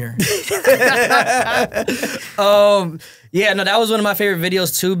gotta come here. Yeah, no, that was one of my favorite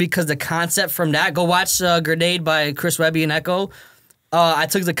videos too because the concept from that. Go watch Grenade by Chris Webby and Echo. I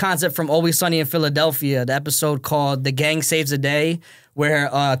took the concept from Always Sunny in Philadelphia, the episode called "The Gang Saves the Day," where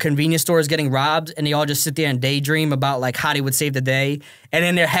a convenience store is getting robbed, and they all just sit there and daydream about like how they would save the day. And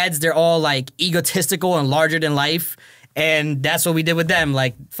in their heads, they're all like egotistical and larger than life. And that's what we did with them.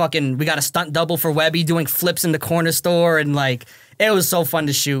 Like, fucking, we got a stunt double for Webby doing flips in the corner store. And, like, it was so fun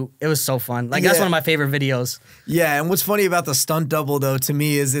to shoot. It was so fun. Like, that's one of my favorite videos. Yeah, and what's funny about the stunt double, though, to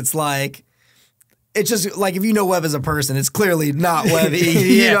me, is it's like, it's just, like, if you know Webb as a person, it's clearly not Webby.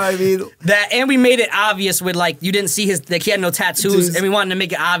 You know what I mean? And we made it obvious with, like, you didn't see he had no tattoos. And we wanted to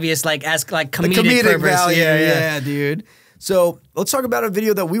make it obvious, like, as, like, comedic purpose. Value. Yeah, dude. So, let's talk about a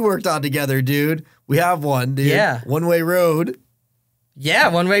video that we worked on together, dude. We have one, dude. Yeah. One Way Road. Yeah,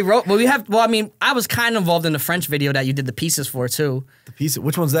 One Way Road. Well, I was kind of involved in the French video that you did the pieces for, too. The pieces?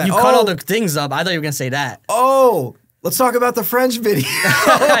 Which one's that? You cut all the things up. I thought you were going to say that. Oh, let's talk about the French video.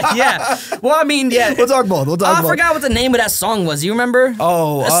 Yeah. Well, I mean, yeah. We'll talk both. I forgot what the name of that song was. You remember?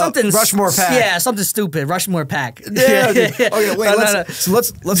 Oh, something Rushmore Pack. Yeah, something stupid. Rushmore Pack. Yeah. Okay, wait. So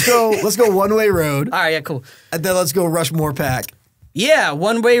let's go One Way Road. All right, yeah, cool. And then let's go Rushmore Pack. Yeah,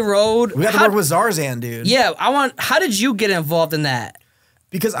 One Way Road. We got to work with Zarzan, dude. Yeah, how did you get involved in that?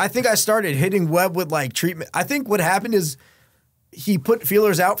 Because I think I started hitting Webb with like treatment. I think what happened is he put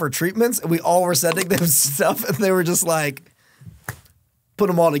feelers out for treatments, and we all were sending them stuff, and they were just like, put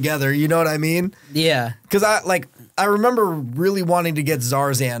them all together. You know what I mean? Yeah. Because I remember really wanting to get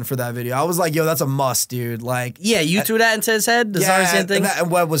Zarzan for that video. I was like, yo, that's a must, dude. Like, yeah, you threw that into his head, the Zarzan thing? And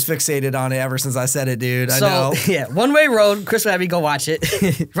Webb was fixated on it ever since I said it, dude. So, I know. Yeah, One Way Road, Chris Webby, go watch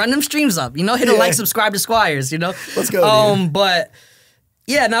it. Run them streams up, hit a like, subscribe to Squires, Let's go, dude. But,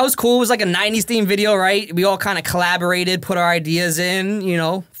 yeah, no, it was cool. It was like a 90s themed video, right? We all kind of collaborated, put our ideas in,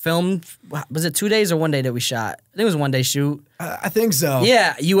 filmed. Was it 2 days or 1 day that we shot? I think it was a 1 day shoot. I think so.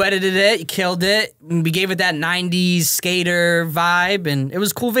 Yeah, you edited it, you killed it. We gave it that 90s skater vibe, and it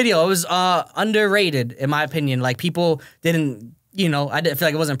was a cool video. It was underrated, in my opinion. Like, people didn't, I didn't feel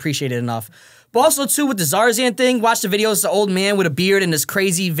like it wasn't appreciated enough. But also, too, with the Zarzan thing, watch the video. It's the old man with a beard in this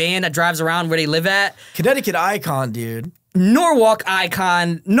crazy van that drives around where they live at. Connecticut icon, dude. Norwalk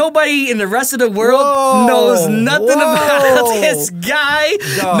icon. Nobody in the rest of the world knows nothing about this guy.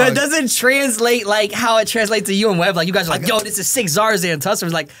 Dog. That doesn't translate like how it translates to you and Webb. Like, you guys are like, yo, this is sick Zarzan. To us, it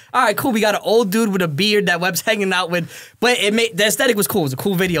was like, all right, cool. We got an old dude with a beard that Webb's hanging out with. But the aesthetic was cool. It was a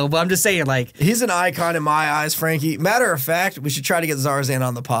cool video. But I'm just saying, like, he's an icon in my eyes, Frankie. Matter of fact, we should try to get Zarzan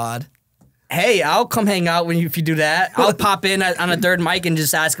on the pod. Hey, I'll come hang out if you do that. I'll pop in on a third mic and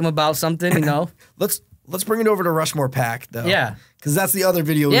just ask him about something, Let's bring it over to Rushmore Pack, though. Yeah. Because that's the other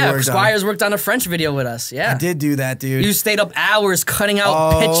video we worked on. Squires worked on a French video with us. Yeah. I did do that, dude. You stayed up hours cutting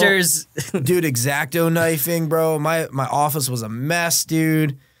out pictures. Dude, X-Acto knifing, bro. My office was a mess,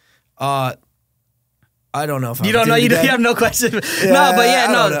 dude. I don't know if you don't know. You have no question. Yeah, no, but yeah,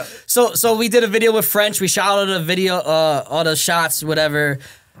 I don't no. know. So we did a video with French. We shot all the video, all the shots, whatever.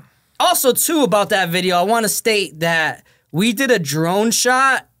 Also, too, about that video, I want to state that we did a drone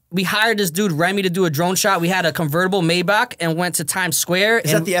shot. We hired this dude, Remy, to do a drone shot. We had a convertible Maybach and went to Times Square.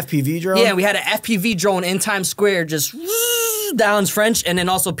 Is that the FPV drone? Yeah, we had an FPV drone in Times Square, just down French, and then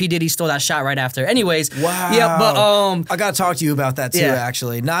also P. Diddy stole that shot right after. Anyways. Wow. Yeah, but I got to talk to you about that, too, yeah.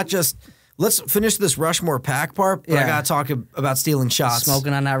 actually. Not just... Let's finish this Rushmore pack part, but I gotta talk about stealing shots.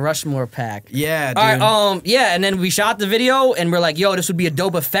 Smoking on that Rushmore pack. Yeah, dude. All right, yeah, and then we shot the video, and we're like, yo, this would be a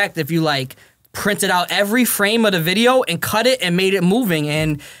dope effect if you, like, printed out every frame of the video and cut it and made it moving,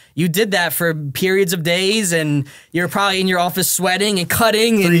 and you did that for periods of days, and you're probably in your office sweating and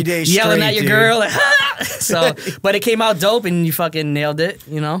cutting and yelling at your girl. Like, so, but it came out dope, and you fucking nailed it,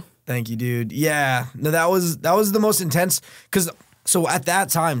 you know? Thank you, dude. Yeah. No, that was the most intense, because, so at that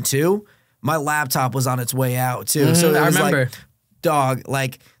time, too, my laptop was on its way out, too. So I remember. Like, dog,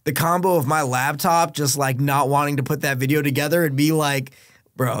 like, the combo of my laptop just, like, not wanting to put that video together and be like,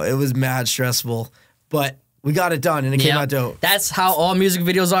 bro, it was mad stressful. But we got it done, and it came out dope. That's how all music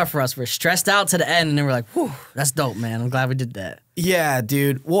videos are for us. We're stressed out to the end, and then we're like, whew, that's dope, man. I'm glad we did that. Yeah,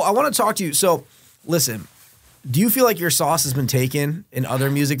 dude. Well, I want to talk to you. So, listen, do you feel like your sauce has been taken in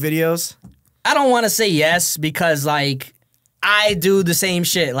other music videos? I don't want to say yes, because, like, I do the same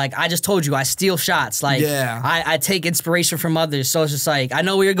shit. Like, I just told you, I steal shots. Like, I take inspiration from others. So it's just like, I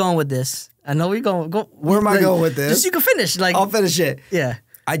know where you're going with this. I know where you're going. Where am I going with this? Just you can finish. Like, I'll finish it. Yeah.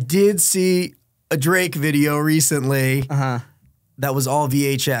 I did see a Drake video recently that was all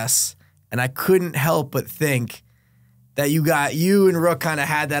VHS, and I couldn't help but think that you and Rook kind of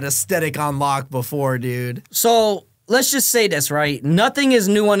had that aesthetic on lock before, dude. So let's just say this, right? Nothing is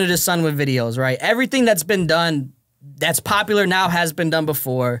new under the sun with videos, right? Everything that's been done that's popular now has been done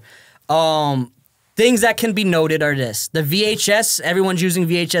before. Things that can be noted are this. The VHS, everyone's using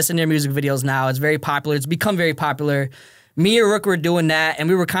VHS in their music videos now. It's very popular. It's become very popular. Me and Rook were doing that, and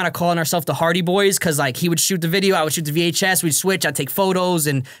we were kind of calling ourselves the Hardy Boys, because, like, he would shoot the video, I would shoot the VHS, we'd switch, I'd take photos,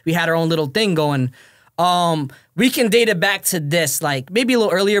 and we had our own little thing going. We can date it back to this, like, maybe a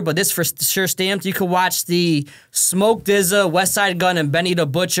little earlier, but this for sure stamped. You could watch the Smoke DZA, West Side Gun, and Benny the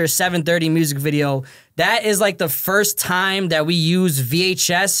Butcher 730 music video. That is, like, the first time that we use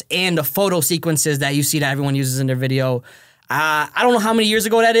VHS and the photo sequences that you see that everyone uses in their video. I don't know how many years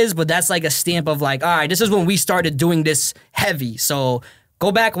ago that is, but that's like a stamp of, like, all right, this is when we started doing this heavy. So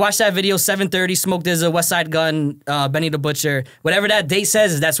go back, watch that video, 730, Smoke DZA, West Side Gun, Benny the Butcher. Whatever that date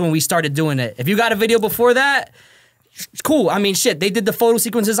says, that's when we started doing it. If you got a video before that, cool. I mean, shit, they did the photo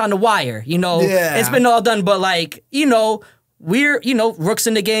sequences on The Wire, you know? Yeah. It's been all done, but, like, you know, we're, you know, Rook's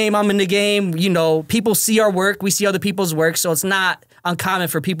in the game, I'm in the game, you know, people see our work, we see other people's work, so it's not uncommon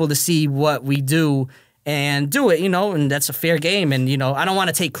for people to see what we do and do it, you know, and that's a fair game. And, you know, I don't want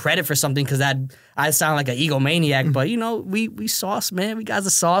to take credit for something because I sound like an egomaniac, but, you know, we sauce, man. We got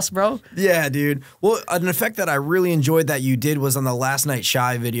the sauce, bro. Yeah, dude. Well, an effect that I really enjoyed that you did was on the Last Night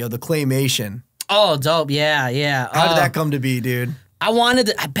Shy video, the claymation. Oh, dope. Yeah, yeah. How did that come to be, dude? I've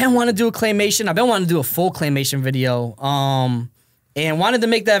been wanting to do a claymation. I've been wanting to do a full claymation video. And wanted to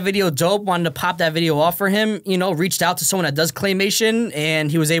make that video dope, wanted to pop that video off for him, you know, reached out to someone that does claymation,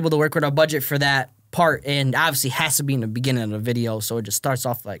 and he was able to work with our budget for that part, and obviously has to be in the beginning of the video, so it just starts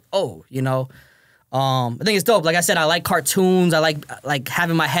off like, oh, you know. I think it's dope. Like I said, I like cartoons. I like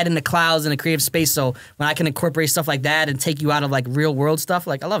having my head in the clouds in a creative space, so when I can incorporate stuff like that and take you out of, like, real world stuff,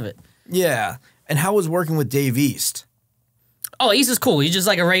 like, I love it. Yeah. And how was working with Dave East? Oh, East is cool. He's just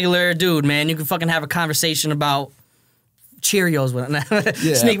like a regular dude, man. You can fucking have a conversation about Cheerios with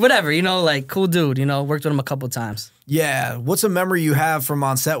him. Sneak, whatever, you know, like, cool dude, you know, worked with him a couple times. Yeah. What's a memory you have from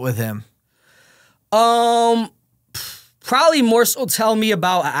on set with him? Probably more so tell me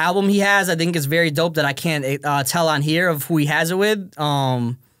about an album he has. I think it's very dope that I can't tell on here of who he has it with.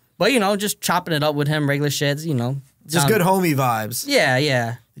 But, you know, just chopping it up with him, regular shits, you know. Just good homie vibes. Yeah,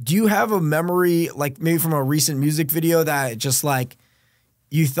 yeah. Do you have a memory, like, maybe from a recent music video that just, like,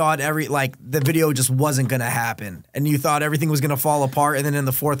 you thought the video just wasn't going to happen, and you thought everything was going to fall apart, and then in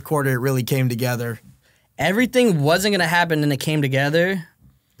the fourth quarter, it really came together? Everything wasn't going to happen, and it came together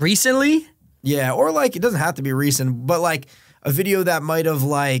recently? Yeah, or, like, it doesn't have to be recent, but, like, a video that might have,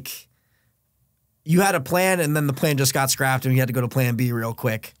 like, you had a plan, and then the plan just got scrapped, and you had to go to plan B real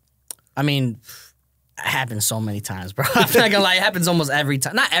quick. I mean, it happens so many times, bro. I'm not going to lie, it happens almost every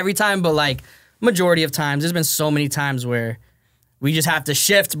time. Not every time, but, like, majority of times. There's been so many times where we just have to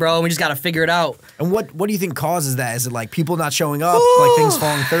shift, bro, and we just got to figure it out. And what do you think causes that? Is it, like, people not showing up, like, things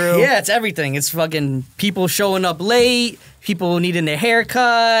falling through? Yeah, it's everything. It's fucking people showing up late, people needing their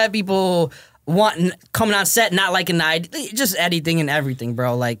haircut, people coming on set, not liking the idea, just anything and everything,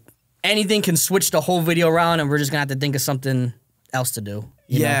 bro. Like, anything can switch the whole video around, and we're just gonna have to think of something else to do.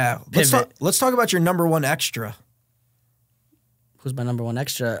 Yeah. Let's talk about your number one extra. Who's my number one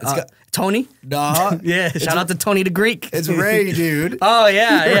extra? Tony? Nah. Yeah, shout out to Tony the Greek. It's Ray, dude. Oh,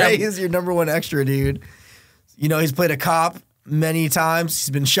 yeah, yeah. Ray is your number one extra, dude. You know, he's played a cop many times.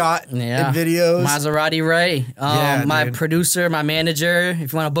 He's been shot in videos. Maserati Ray. My dude. producer, my manager.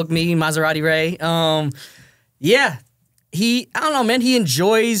 If you want to book me, Maserati Ray. Yeah. I don't know, man. He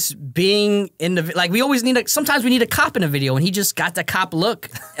enjoys being in the, like, sometimes we need a cop in a video, and he just got the cop look.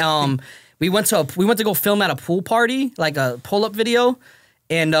 We went to go film at a pool party, like a pull-up video,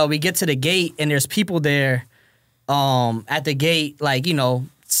 and we get to the gate, and there's people there at the gate, like, you know,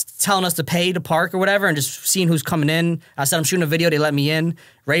 telling us to pay to park or whatever, and just seeing who's coming in. I said, I'm shooting a video, they let me in.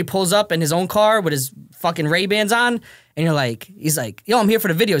 Ray pulls up in his own car with his fucking Ray-Bans on, and he's like, yo, I'm here for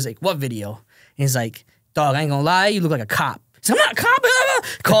the video. He's like, what video? And he's like, dog, I ain't gonna lie, you look like a cop. He's like, I'm not a cop.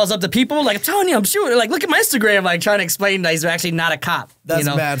 Calls up the people, like, I'm telling you, I'm shooting. Like, look at my Instagram, like, trying to explain that he's actually not a cop. That's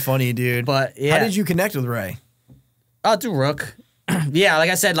mad funny, dude. But, yeah. How did you connect with Ray? Through Rook. Yeah, like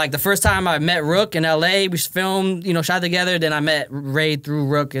I said, like, the first time I met Rook in L.A., we filmed, you know, shot together, then I met Ray through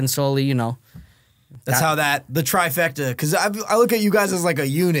Rook, and slowly, you know. That's how the trifecta, because I look at you guys as, like, a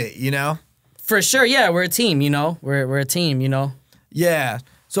unit, you know? For sure, yeah, we're a team, you know? We're a team, you know? Yeah.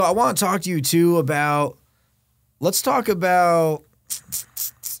 So I want to talk to you, too, about, let's talk about,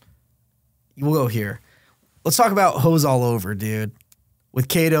 we'll go here. Let's talk about Hoes All Over, dude, with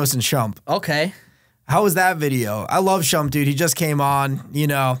Kados and Shump. Okay. How was that video? I love Shump, dude. He just came on, you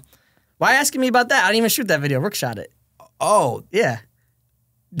know. Why asking me about that? I didn't even shoot that video. Rook shot it. Oh. Yeah.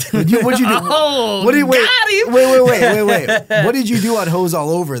 What'd you do? Oh, wait. Gotti. What did you do on Hoes All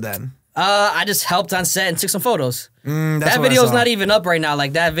Over then? I just helped on set and took some photos. That video's not even up right now.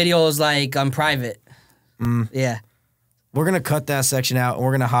 Like, that video is, like, on private. Yeah. We're going to cut that section out, and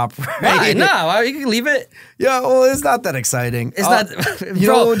we're going to hop right. No, you can leave it. Yeah, well, it's not that exciting. It's not. You know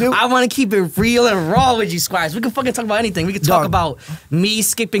bro, what we'll do? I want to keep it real and raw with you, Squires. We can fucking talk about anything. We can talk about me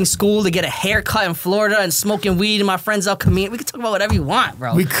skipping school to get a haircut in Florida and smoking weed and my friends out comedian. We can talk about whatever you want,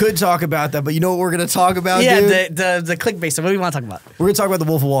 bro. We could talk about that, but you know what we're going to talk about, dude? Yeah, the clickbait stuff. What do you want to talk about? We're going to talk about the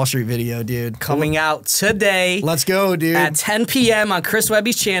Wolf of Wall Street video, dude. Coming out today. Let's go, dude. At 10 p.m. on Chris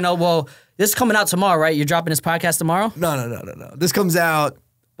Webby's channel. Well, this is coming out tomorrow, right? You're dropping this podcast tomorrow? No. This comes out.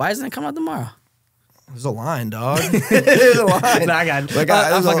 Why isn't it coming out tomorrow? There's a line, dog. There's a line. No, I got it.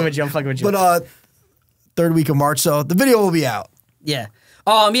 I'm fucking with you. But third week of March, so the video will be out. Yeah.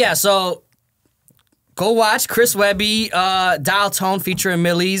 So go watch Chris Webby, Dial Tone featuring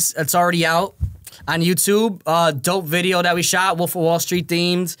Millies. It's already out on YouTube. Dope video that we shot, Wolf of Wall Street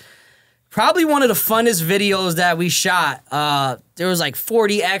themed. Probably one of the funnest videos that we shot. There was like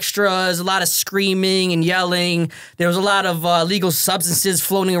 40 extras, a lot of screaming and yelling. There was a lot of illegal substances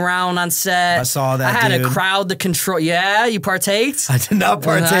floating around on set. I saw that, I had dude. a crowd to control. Yeah, you partaked? I did not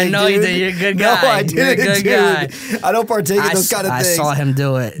partake, I know dude. you did. You're a good guy. No, I didn't, You're a good dude. guy. I don't partake in those kind of things. I saw him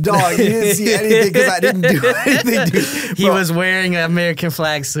do it. Dog, you didn't see anything because I didn't do anything, dude. He was wearing an American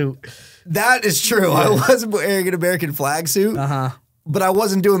flag suit. That is true. Yeah. I was wearing an American flag suit. But I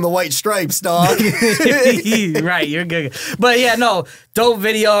wasn't doing the white stripes, dog. Right, you're good. But yeah, no, dope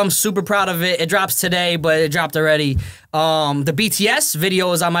video. I'm super proud of it. It drops today, but it dropped already. The BTS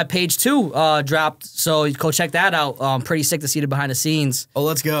video is on my page too, dropped. So go check that out. Pretty sick to see the behind the scenes. Oh,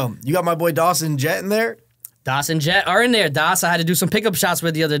 let's go. You got my boy Dawson Jet in there? Dawson Jet are in there. Dawson, I had to do some pickup shots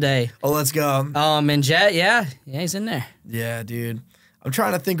with the other day. Oh, let's go. And Jet, yeah, he's in there. Yeah, dude. I'm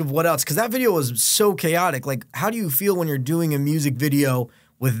trying to think of what else, because that video was so chaotic. Like, how do you feel when you're doing a music video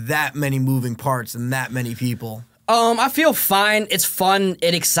with that many moving parts and that many people? I feel fine. It's fun.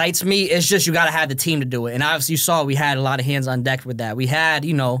 It excites me. It's just you got to have the team to do it. And obviously you saw we had a lot of hands on deck with that. We had,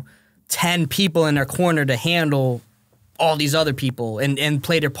 10 people in their corner to handle all these other people and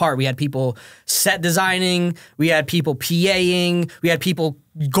play their part. We had people set designing. We had people PAing. We had people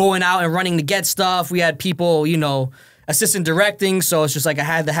going out and running to get stuff. We had people, assistant directing, so it's just like I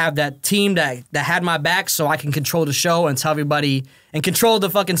had to have that team that had my back so I can control the show and tell everybody and control the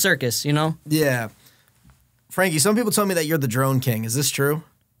fucking circus, Yeah. Frankie, some people tell me that you're the drone king. Is this true?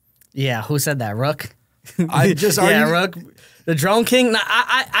 Yeah, who said that? Rook? I just argued. Yeah, Rook. The drone king? Nah,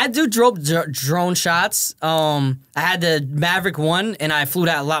 I do drone shots. I had the Maverick 1, and I flew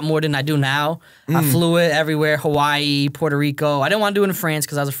that a lot more than I do now. I flew it everywhere, Hawaii, Puerto Rico. I didn't want to do it in France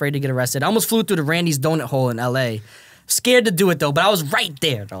because I was afraid to get arrested. I almost flew through the Randy's Donut Hole in L.A. Scared to do it, though, but I was right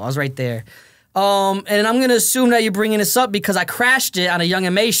there, though. I was right there. And I'm gonna assume that you're bringing this up because I crashed it on a Young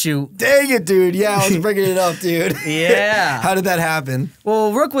M.A. shoot. Dang it, dude. Yeah, I was bringing it up, dude. Yeah. How did that happen?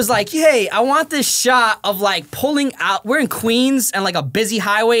 Well, Rook was like, hey, I want this shot of like pulling out. We're in Queens and like a busy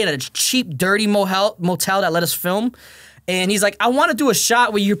highway and a cheap, dirty motel that let us film. And he's like, I want to do a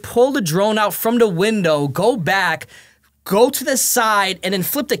shot where you pull the drone out from the window, go back, go to the side, and then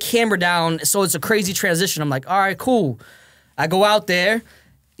flip the camera down so it's a crazy transition. I'm like, all right, cool. I go out there.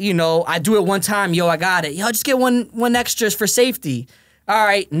 You know, I do it one time. Yo, I got it. Yo, just get one extras for safety. All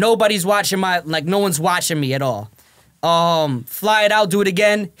right, nobody's watching no one's watching me at all. Fly it out, do it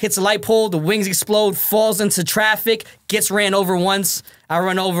again. Hits a light pole, the wings explode, falls into traffic, gets ran over once. I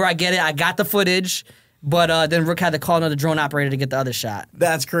run over, I get it. I got the footage, but then Rook had to call another drone operator to get the other shot.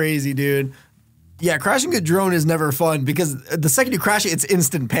 That's crazy, dude. Yeah, crashing a drone is never fun because the second you crash it, it's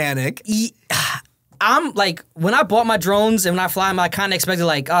instant panic. I'm like, when I bought my drones and when I fly them, I kind of expected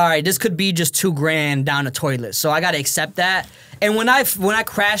like, all right, this could be just $2,000 down the toilet. So I got to accept that. And when I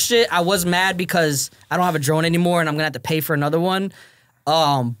crashed it, I was mad because I don't have a drone anymore and I'm going to have to pay for another one.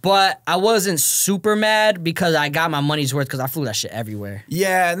 But I wasn't super mad because I got my money's worth because I flew that shit everywhere.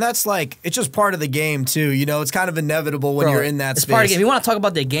 Yeah, and that's like, it's just part of the game too. You know, it's kind of inevitable when you're in that space. It's part of the game. If you want to talk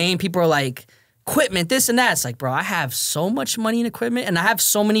about the game, people are like, equipment, this and that. It's like, bro, I have so much money in equipment and I have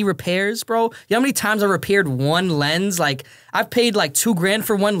so many repairs, bro. You know how many times I repaired one lens? Like, I've paid like $2,000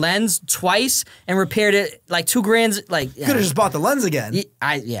 for one lens twice and repaired it like $2,000. Like, you could have just bought the lens again.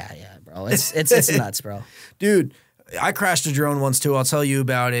 Yeah, bro. It's nuts, bro. Dude, I crashed a drone once too. I'll tell you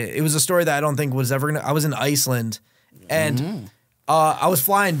about it. It was a story that I don't think was ever gonna. I was in Iceland and I was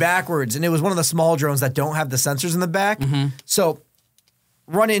flying backwards and it was one of the small drones that don't have the sensors in the back. So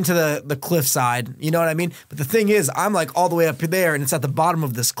run into the cliffside, you know what I mean? But the thing is, I'm like all the way up there and it's at the bottom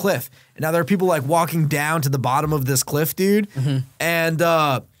of this cliff. And now there are people like walking down to the bottom of this cliff, dude. And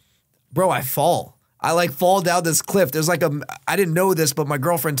bro, I fall. I like fall down this cliff. There's like I didn't know this, but my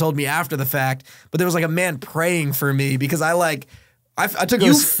girlfriend told me after the fact, but there was like a man praying for me because I took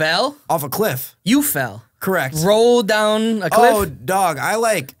You fell? off a cliff. You fell? Correct. Rolled down a cliff? Oh, dog.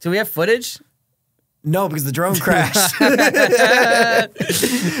 Do we have footage? No, because the drone crashed.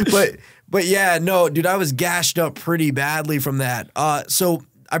 but yeah, no, dude, I was gashed up pretty badly from that. So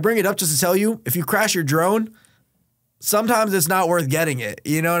I bring it up just to tell you, if you crash your drone, sometimes it's not worth getting it.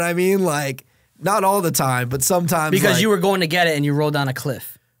 You know what I mean? Like, not all the time, but sometimes. Because you were going to get it and you rolled down a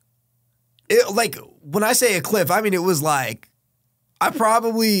cliff. Like, when I say a cliff, I mean, it was like,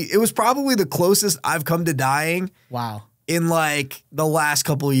 it was probably the closest I've come to dying. Wow. In like the last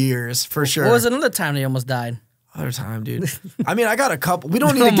couple of years, for sure. What was another time that you almost died? Other time, dude. I mean, I got a couple. We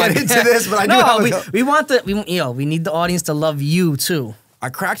don't need to get into this, but I do have we need the audience to love you too. I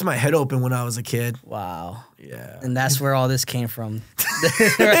cracked my head open when I was a kid. Wow. Yeah. And that's where all this came from.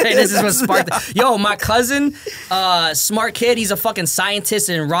 Right? This is what sparked it. Yo, my cousin, smart kid, he's a fucking scientist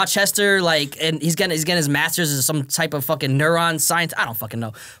in Rochester, like, and he's getting his master's in some type of fucking neuron science. I don't fucking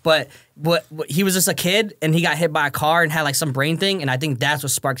know. But he was just a kid and he got hit by a car and had like some brain thing, and I think that's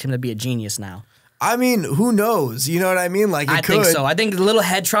what sparked him to be a genius now. I mean, who knows? You know what I mean? Like, I think so. I think the little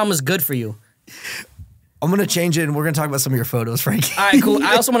head trauma is good for you. I'm going to change it and we're going to talk about some of your photos, Frankie. All right, cool.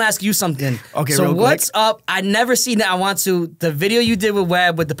 I also want to ask you something. Okay, so real quick. what's up? I never seen that. I want to. The video you did with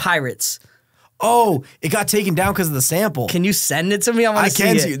Webb with the pirates. Oh, it got taken down because of the sample. Can you send it to me? I want to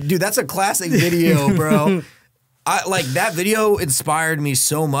see it. Dude, that's a classic video, bro. Like, that video inspired me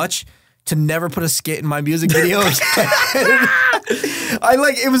so much to never put a skit in my music videos.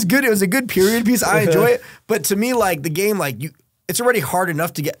 It was good. It was a good period piece. I enjoy it. But to me, like, the game, like, it's already hard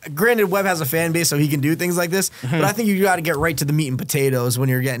enough to get. Granted, Webb has a fan base, so he can do things like this. But I think you got to get right to the meat and potatoes when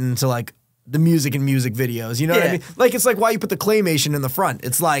you're getting into like the music and music videos. You know what I mean? Like, it's like why you put the claymation in the front.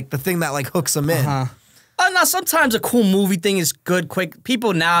 It's like the thing that like hooks them in. Now sometimes a cool movie thing is good, quick.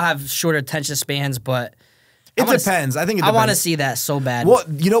 People now have shorter attention spans, but it depends. I think it depends. I want to see that so bad. Well,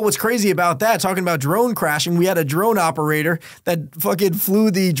 you know what's crazy about that? Talking about drone crashing, we had a drone operator that fucking flew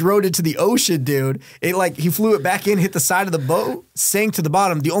the drone into the ocean, dude. It like he flew it back in, hit the side of the boat, sank to the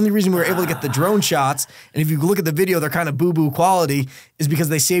bottom. The only reason we were able to get the drone shots, and if you look at the video, they're kind of boo-boo quality, is because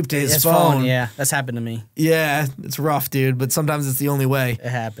they saved to his phone. Yeah, that's happened to me. Yeah, it's rough, dude, but sometimes it's the only way. It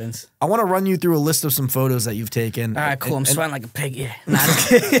happens. I want to run you through a list of some photos that you've taken. All right, cool. I'm sweating like a pig. Yeah.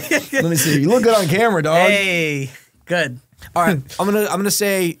 Let me see. You look good on camera, dog. Hey. Good. All right, I'm gonna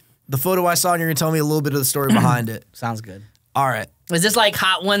say the photo I saw, and you're gonna tell me a little bit of the story behind it. Sounds good. All right. Is this like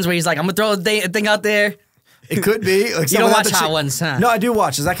Hot Ones where he's like, I'm gonna throw a thing out there? It could be. Like, you don't watch Hot Ones, huh? No, I do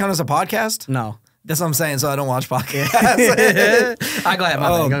watch. Does that count as a podcast? No. That's what I'm saying. So I don't watch podcasts. All right, go ahead.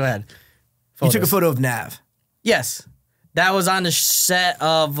 Go ahead. You took a photo of Nav. Yes. That was on the set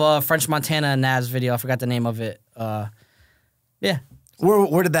of French Montana and Nas video. I forgot the name of it. Yeah.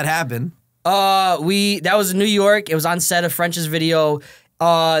 Where did that happen? That was in New York. It was on set of French's video.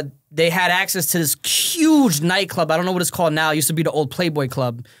 They had access to this huge nightclub. I don't know what it's called now. It used to be the old Playboy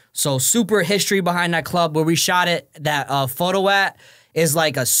Club. So super history behind that club where we shot it. That photo at is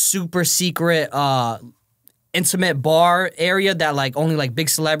like a super secret intimate bar area that like only like big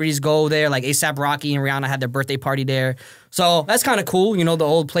celebrities go there. Like A$AP Rocky and Rihanna had their birthday party there. So that's kind of cool. You know, the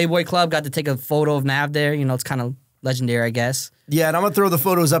old Playboy Club, got to take a photo of Nav there. You know, it's kind of legendary, I guess. Yeah, and I'm going to throw the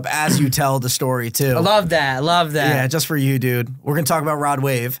photos up as you tell the story, too. I love that. I love that. Yeah, just for you, dude. We're going to talk about Rod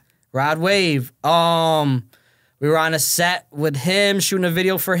Wave. Rod Wave. We were on a set with him, shooting a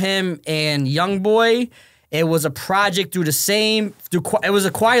video for him and Youngboy. It was a project it was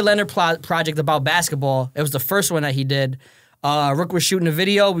a Kawhi Leonard project about basketball. It was the first one that he did. Rook was shooting a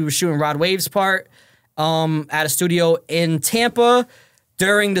video. We were shooting Rod Wave's part at a studio in Tampa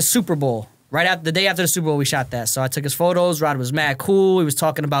during the Super Bowl. The day after the Super Bowl, we shot that. So I took his photos. Rod was mad cool. He was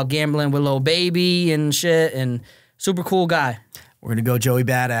talking about gambling with Lil Baby and shit, and super cool guy. We're going to go Joey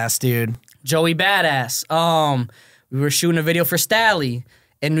Badass, dude. Joey Badass. We were shooting a video for Stalley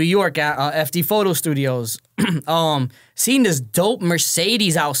in New York at FD Photo Studios. Seeing this dope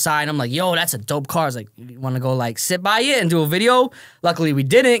Mercedes outside, I'm like, yo, that's a dope car. I was like, you want to go like sit by it and do a video? Luckily we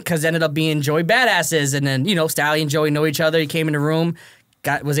didn't, because it ended up being Joey Badass's. And then, you know, Stalley and Joey know each other. He came in the room,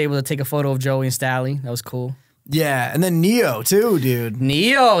 was able to take a photo of Joey and Stalley. That was cool. Yeah, and then Neo too, dude.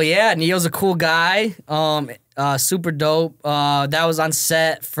 Neo, yeah. Neo's a cool guy. Super dope. That was on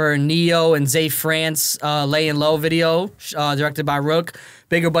set for Neo and Zay France Laying Low video, directed by Rook.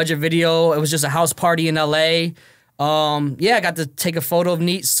 Bigger budget video. It was just a house party in LA. I got to take a photo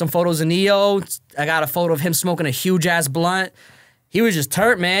of some photos of Neo. I got a photo of him smoking a huge ass blunt. He was just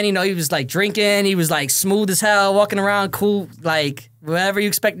turnt, man. You know, he was like drinking. He was like smooth as hell, walking around, cool, like whatever you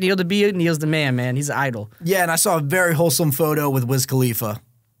expect Neo to be. Neo's the man. He's an idol. Yeah, and I saw a very wholesome photo with Wiz Khalifa.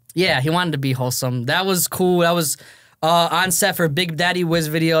 Yeah, he wanted to be wholesome. That was cool. That was on set for Big Daddy Wiz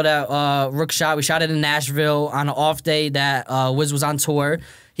video that Rook shot. We shot it in Nashville on an off day that Wiz was on tour.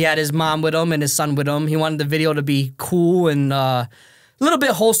 He had his mom with him and his son with him. He wanted the video to be cool and a little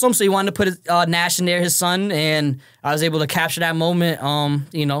bit wholesome, so he wanted to put Nash in there, his son, and I was able to capture that moment,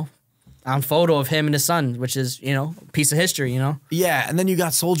 you know, on photo of him and his son, which is, you know, a piece of history, you know? Yeah, and then you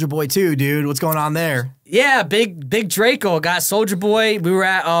got Soulja Boy too, dude. What's going on there? Yeah, big Draco got Soulja Boy. We were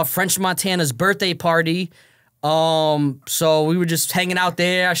at French Montana's birthday party. So we were just hanging out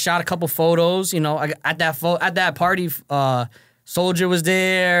there. I shot a couple photos, you know. At that party, Soulja was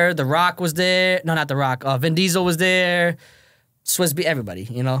there, The Rock was there. No, not The Rock. Vin Diesel was there. Swiss Beat, everybody,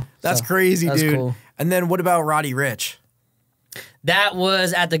 you know. That's crazy, dude. That's cool. And then what about Roddy Ricch? That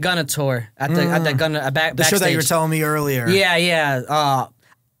was at the Gunna tour. At the Gunna backstage. The show that you were telling me earlier. Yeah.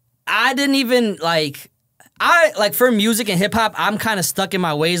 I didn't even for music and hip hop, I'm kind of stuck in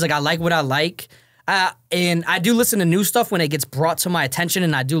my ways. Like I like what I like. And I do listen to new stuff when it gets brought to my attention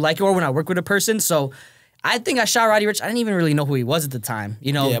and I do like it, or when I work with a person. So I think I shot Roddy Ricch. I didn't even really know who he was at the time,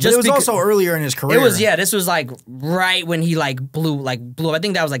 you know. Yeah, but it was also earlier in his career. This was like right when he blew. I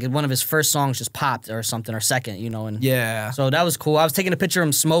think that was like one of his first songs just popped or something, or second, you know. And yeah, so that was cool. I was taking a picture of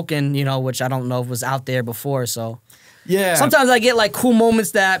him smoking, you know, which I don't know if was out there before. So yeah, sometimes I get like cool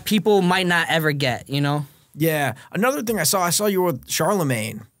moments that people might not ever get, you know. Yeah, another thing I saw you were with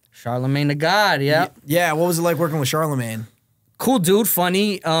Charlemagne. Charlemagne the God, yeah. Yeah, what was it like working with Charlemagne? Cool dude,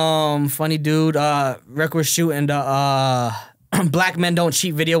 funny dude. Rick was shooting the Black Men Don't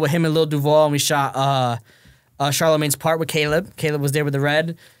Cheat video with him and Lil Duval, and we shot Charlemagne's part with Caleb. Caleb was there with the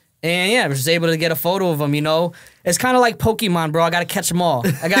red. And yeah, I was just able to get a photo of him, you know. It's kind of like Pokemon, bro. I got to catch them all.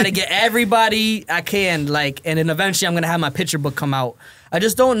 I got to get everybody I can, like, and then eventually I'm going to have my picture book come out. I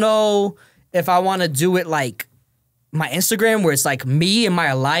just don't know if I want to do it like my Instagram, where it's like me and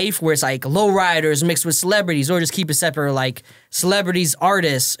my life, where it's like lowriders mixed with celebrities, or just keep it separate, like celebrities,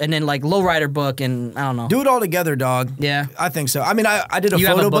 artists, and then like lowrider book, and I don't know. Do it all together, dog. Yeah. I think so. I mean, I did a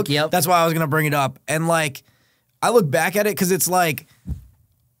photo book. Yep. That's why I was going to bring it up. And like, I look back at it because it's like,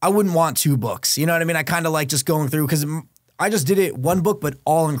 I wouldn't want two books. You know what I mean? I kind of like just going through, because I just did it one book, but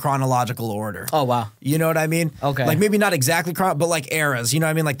all in chronological order. Oh, wow. You know what I mean? Okay. Like maybe not exactly, but like eras. You know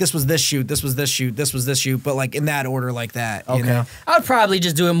what I mean? Like this was this shoot, this was this shoot, this was this shoot, but like in that order like that. Okay. You know? I would probably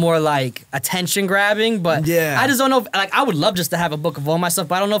just do it more like attention grabbing, but yeah. I just don't know. Like I would love just to have a book of all my stuff,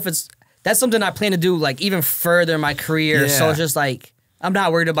 but I don't know if that's something I plan to do like even further in my career. Yeah. So it's just like, I'm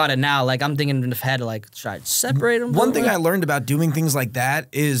not worried about it now. Like I'm thinking in the head to like try to separate them. One thing I learned about doing things like that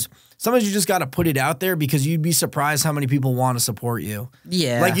is sometimes you just got to put it out there because you'd be surprised how many people want to support you.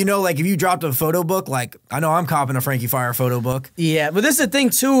 Yeah. Like, you know, like if you dropped a photo book, like I know I'm copping a Frankie Fire photo book. Yeah, but this is the thing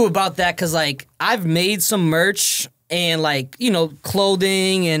too about that because like I've made some merch and like, you know,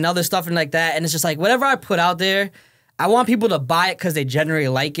 clothing and other stuff and like that. And it's just like whatever I put out there, I want people to buy it because they generally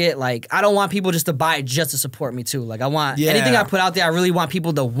like it. Like, I don't want people just to buy it just to support me, too. Like, I want anything I put out there, I really want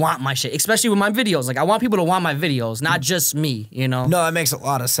people to want my shit, especially with my videos. Like, I want people to want my videos, not just me, you know? No, that makes a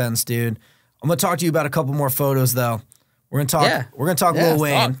lot of sense, dude. I'm going to talk to you about a couple more photos, though. We're going to talk Lil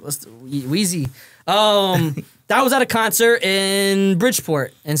Wayne. Wheezy. That was at a concert in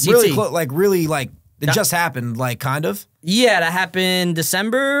Bridgeport, in CT. Really, it just happened, like, kind of? Yeah, that happened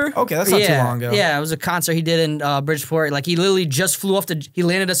December. Okay, that's not too long ago. Yeah, it was a concert he did in Bridgeport. Like, he literally just flew he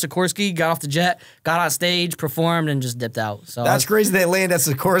landed at Sikorsky, got off the jet, got on stage, performed, and just dipped out. So that's crazy they landed at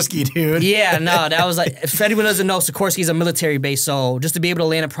Sikorsky, dude. Yeah, no, that was like, if anyone doesn't know, Sikorsky's a military base, so just to be able to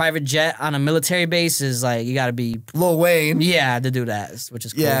land a private jet on a military base is like, you gotta be... Lil Wayne. Yeah, to do that, which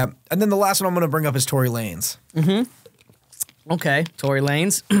is cool. Yeah, and then the last one I'm gonna bring up is Tory Lanez. Okay, Tory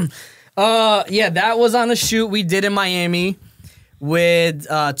Lanez. Yeah, that was on a shoot we did in Miami with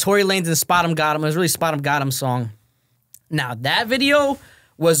Tory Lanez and Spot 'em Got 'em. It was really Spot 'em Got 'em song. Now, that video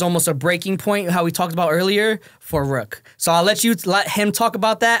was almost a breaking point, how we talked about earlier, for Rook. So I'll let him talk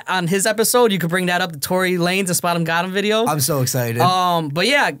about that on his episode. You could bring that up, the Tory Lanez and Spot 'em Got 'em video. I'm so excited. But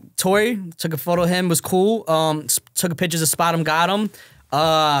yeah, Tory took a photo of him, was cool. Took pictures of Spot 'em Got 'em.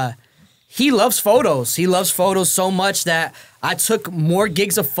 He loves photos. He loves photos so much that I took more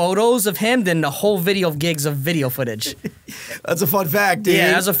gigs of photos of him than the whole video of gigs of video footage. That's a fun fact, dude.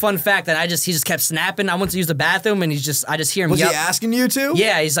 Yeah, that's a fun fact that he just kept snapping. I went to use the bathroom and I just hear him Was yell. he asking you to?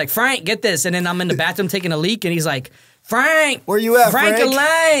 Yeah, he's like, Frank, get this. And then I'm in the bathroom taking a leak and he's like, Frank. Where you at, Frank?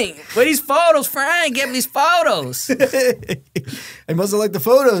 Lang. Where these photos, Frank? Get me these photos. He must have liked the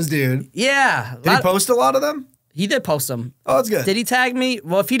photos, dude. Yeah. Did he post a lot of them? He did post them. Oh, that's good. Did he tag me?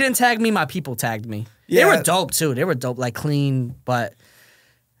 Well, if he didn't tag me, my people tagged me. Yeah. They were dope, too. They were dope, like clean, but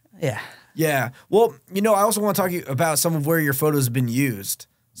yeah. Yeah. Well, you know, I also want to talk to you about some of where your photos have been used.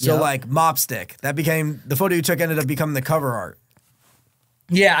 So, like, Mop Stick. That became, the photo you took ended up becoming the cover art.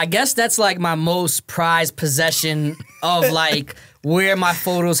 Yeah, I guess that's, like, my most prized possession of, like, where my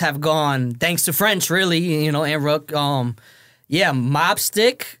photos have gone. Thanks to French, really, you know, and Rook. Yeah, Mop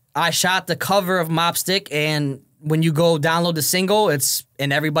Stick. I shot the cover of Mop Stick, and when you go download the single, it's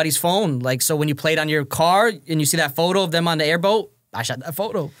in everybody's phone. Like, so when you play it on your car and you see that photo of them on the airboat, I shot that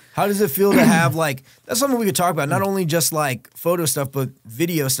photo. How does it feel to have, like, that's something we could talk about, not only just, like, photo stuff, but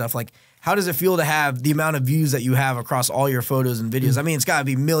video stuff. Like, how does it feel to have the amount of views that you have across all your photos and videos? I mean, it's got to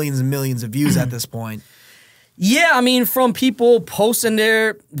be millions and millions of views at this point. Yeah, I mean, from people posting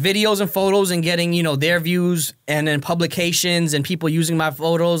their videos and photos and getting, you know, their views, and then publications and people using my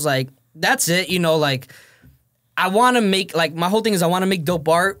photos, like, that's it, you know, like, I want to make, like, my whole thing is I want to make dope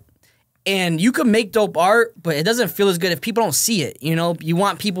art, and you can make dope art, but it doesn't feel as good if people don't see it, you know? You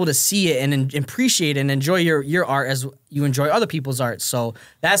want people to see it and appreciate it and enjoy your art as you enjoy other people's art, so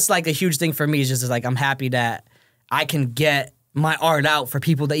that's, like, a huge thing for me, is just, like, I'm happy that I can get my art out for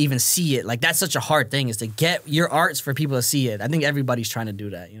people to even see it. Like, that's such a hard thing, is to get your arts for people to see it. I think everybody's trying to do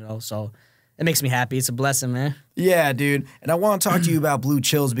that, you know? So it makes me happy. It's a blessing, man. Yeah, dude. And I want to talk to you about Blue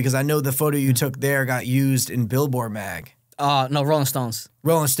Chills, because I know the photo you took there got used in Billboard Mag. No, Rolling Stones.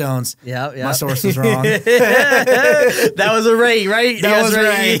 Rolling Stones. Yeah. My source was wrong. That was a Ray, right? That was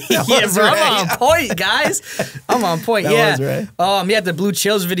right. Yeah, bro, I'm on point, guys. I'm on point. That was right. Yeah, the Blue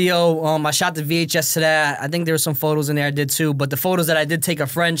Chills video. I shot the VHS to that. I think there were some photos in there I did too. But the photos that I did take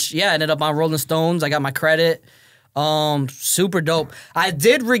of French, ended up on Rolling Stones. I got my credit. Super dope. I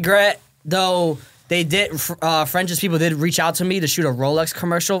did regret, though. They did, French's people did reach out to me to shoot a Rolex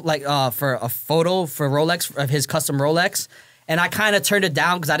commercial, like, for a photo for Rolex, of his custom Rolex. And I kind of turned it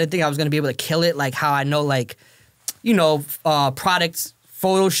down because I didn't think I was going to be able to kill it, like how I know, like, you know, product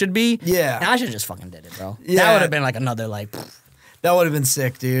photos should be. Yeah. And I should have just fucking did it, bro. Yeah. That would have been, like, another, like... That would have been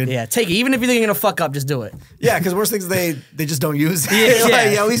sick, dude. Yeah, take it. Even if you think you're going to fuck up, just do it. Yeah, because worst things, they just don't use it. Like,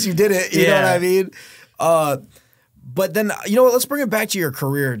 at least you did it. You know what I mean? But then, you know what, let's bring it back to your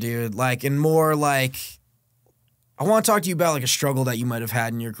career, dude. Like, and more like, I want to talk to you about, like, a struggle that you might have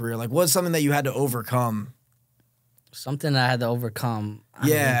had in your career. Like, what's something that you had to overcome? Something that I had to overcome? I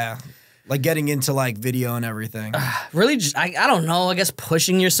mean, like getting into, like, video and everything. Really, just, I don't know, I guess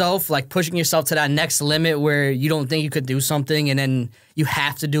pushing yourself to that next limit where you don't think you could do something and then you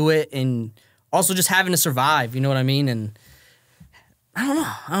have to do it, and also just having to survive, you know what I mean? And I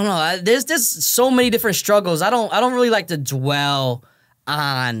don't know. There's so many different struggles. I don't really like to dwell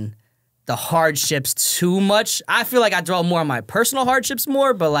on the hardships too much. I feel like I dwell more on my personal hardships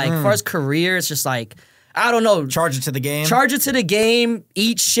more, but like as far as career, it's just like, I don't know. Charge it to the game. Charge it to the game,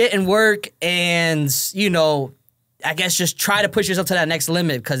 eat shit and work, and, you know, I guess just try to push yourself to that next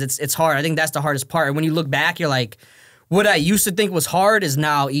limit because it's hard. I think that's the hardest part. And when you look back, you're like, what I used to think was hard is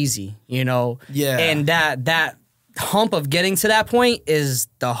now easy, you know? Yeah. And that hump of getting to that point is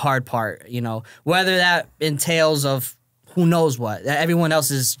the hard part, you know? Whether that entails of who knows what. Everyone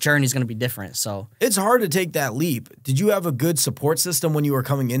else's journey is going to be different, so. It's hard to take that leap. Did you have a good support system when you were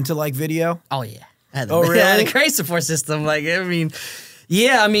coming into, like, video? Oh, yeah. Really? I had a great support system. Like, I mean,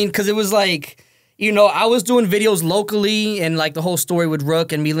 yeah, I mean, because it was like, you know, I was doing videos locally and, like, the whole story with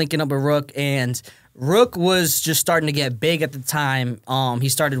Rook and me linking up with Rook, and Rook was just starting to get big at the time. He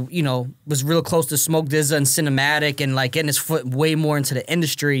started, you know, was real close to Smoke Dizza and Cinematic and, like, getting his foot way more into the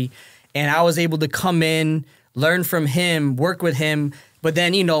industry, and I was able to come in, learn from him, work with him, but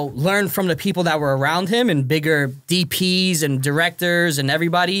then, you know, learn from the people that were around him and bigger DPs and directors and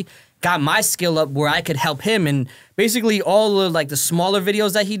everybody. Got my skill up where I could help him. And basically all of, like, the smaller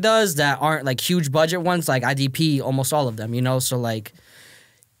videos that he does that aren't, like, huge budget ones, like, I DP almost all of them, you know? So, like,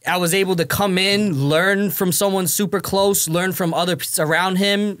 I was able to come in, learn from someone super close, learn from others around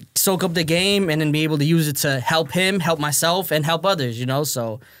him, soak up the game, and then be able to use it to help him, help myself, and help others, you know?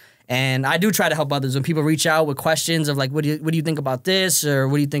 So... And I do try to help others when people reach out with questions of like, what do you think about this? Or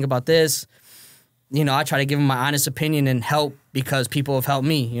what do you think about this? You know, I try to give them my honest opinion and help because people have helped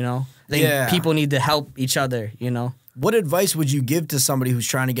me, you know? I think people need to help each other, you know? What advice would you give to somebody who's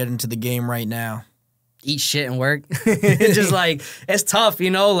trying to get into the game right now? Eat shit and work. It's just like, it's tough, you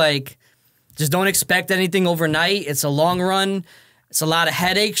know? Like, just don't expect anything overnight. It's a long run. It's a lot of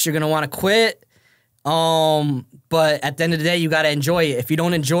headaches. You're going to want to quit. But at the end of the day, you got to enjoy it. If you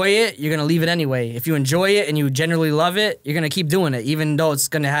don't enjoy it, you're going to leave it anyway. If you enjoy it and you generally love it, you're going to keep doing it, even though it's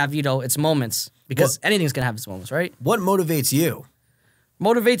going to have, you know, its moments. Because anything's going to have its moments, right? What motivates you?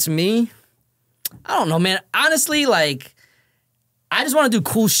 Motivates me? I don't know, man. Honestly, like, I just want to do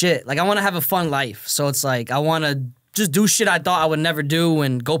cool shit. Like, I want to have a fun life. So it's like, I want to just do shit I thought I would never do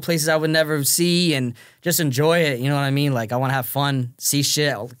and go places I would never see and just enjoy it, you know what I mean? Like, I want to have fun, see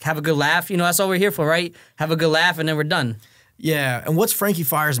shit, have a good laugh. You know, that's all we're here for, right? Have a good laugh, and then we're done. Yeah, and what's Frankie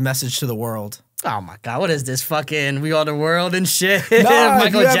Fire's message to the world? Oh, my God, what is this fucking we are the world and shit? Nah,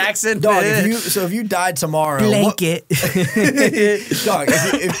 Michael Jackson? Dog, if you died tomorrow... Blanket. Dog,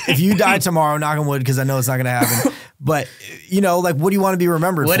 if you died tomorrow, knock on wood, because I know it's not going to happen... But, you know, like, what do you want to be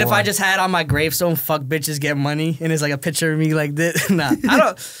remembered for? What if I just had on my gravestone, fuck bitches, get money, and it's like a picture of me like this? Nah,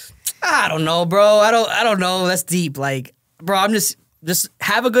 I don't know, bro. I don't know. That's deep. Like, bro, I'm just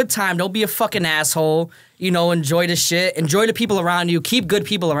have a good time. Don't be a fucking asshole. You know, enjoy the shit. Enjoy the people around you. Keep good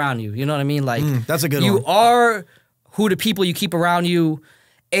people around you. You know what I mean? Like, that's a good one. You are who the people you keep around you.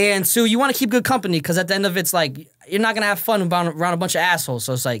 And so you want to keep good company because at the end of it's like, you're not going to have fun around a bunch of assholes.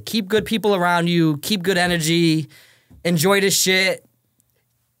 So it's like, keep good people around you. Keep good energy. Enjoy this shit.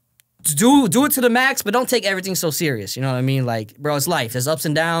 Do it to the max, but don't take everything so serious. You know what I mean? Like, bro, it's life. There's ups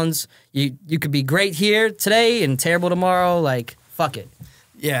and downs. You could be great here today and terrible tomorrow. Like, fuck it.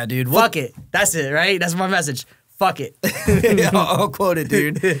 Yeah, dude. Fuck it. That's it, right? That's my message. Fuck it. I'll quote it,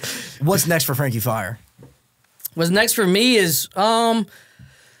 dude. What's next for Frankie Fire? What's next for me is,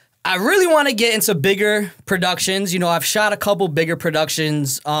 I really want to get into bigger productions. You know, I've shot a couple bigger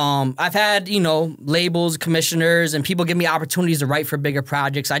productions. I've had, you know, labels, commissioners, and people give me opportunities to write for bigger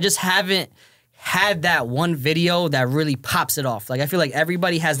projects. I just haven't had that one video that really pops it off. Like, I feel like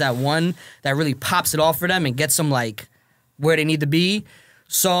everybody has that one that really pops it off for them and gets them, like, where they need to be.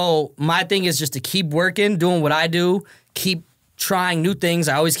 So my thing is just to keep working, doing what I do, keep trying new things.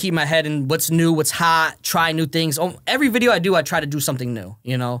 I always keep my head in what's new, what's hot, try new things. Every video I do, I try to do something new,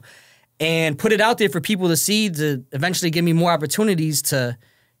 you know, and put it out there for people to see to eventually give me more opportunities to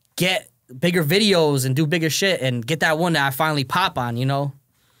get bigger videos and do bigger shit and get that one that I finally pop on, you know?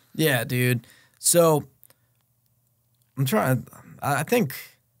 Yeah, dude. So I'm trying, I think,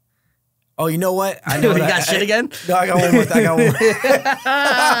 oh, you know what? I know you got shit again? No, I got one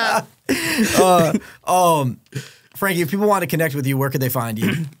more. Frankie, if people want to connect with you, where could they find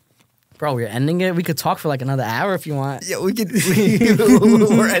you? Bro, we're ending it. We could talk for like another hour if you want. Yeah, we could.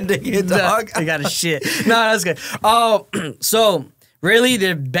 We're ending it, dog. I got a shit. No, that's good. So really,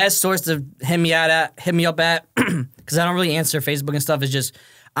 the best source to hit me up at, because I don't really answer Facebook and stuff, is just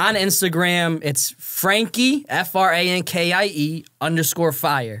on Instagram. It's Frankie FRANKIE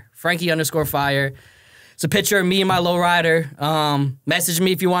 _fire. Frankie _fire. It's a picture of me and my lowrider. Message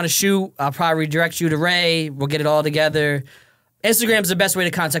me if you want to shoot. I'll probably redirect you to Ray. We'll get it all together. Instagram's the best way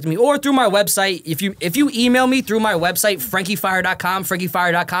to contact me, or through my website. If you email me through my website,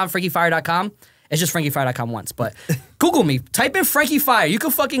 frankiefire.com. It's just frankiefire.com once, but Google me. Type in Frankie Fire. You can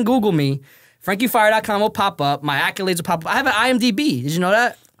fucking Google me. frankiefire.com will pop up. My accolades will pop up. I have an IMDb. Did you know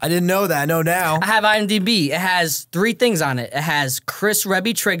that? I didn't know that. I know now. I have IMDb. It has 3 things on it. It has Chris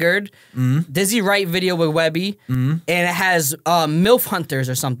Webby Triggered, Dizzy Wright video with Webby, and it has MILF Hunters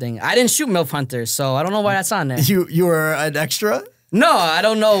or something. I didn't shoot MILF Hunters, so I don't know why that's on there. You were an extra? No, I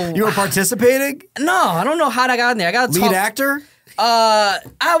don't know. You were participating? No, I don't know how that got in there. I got lead actor?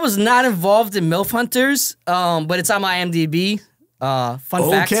 I was not involved in MILF Hunters, but it's on my IMDb. Fun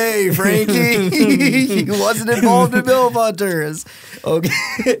fact. Okay, Frankie. He wasn't involved in MILF Hunters. Okay.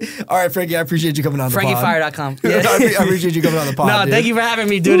 All right, Frankie, I appreciate you coming on the pod. FrankieFire.com. Yeah. I appreciate you coming on the pod. No, dude. thank you for having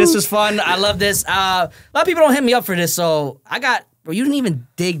me, dude. This was fun. I love this. A lot of people don't hit me up for this, so bro, you didn't even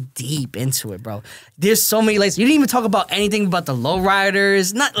dig deep into it, bro. There's so many layers. You didn't even talk about anything about the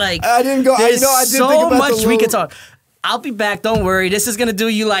lowriders. Not like I didn't go. There's I did so think about much we could talk. I'll be back. Don't worry. This is gonna do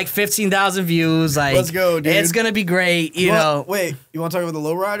you like 15,000 views. Like, let's go, dude. It's gonna be great. You know. Wait, you want to talk about the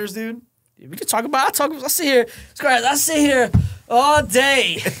lowriders, dude? We can talk about. I sit here. Squires, I sit here all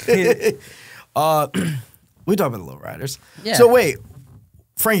day. We talk about the lowriders. Yeah. So wait,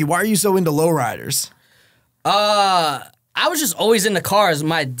 Frankie, why are you so into lowriders? I was just always into cars.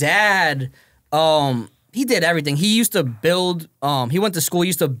 My dad, he did everything. He used to build. He went to school. He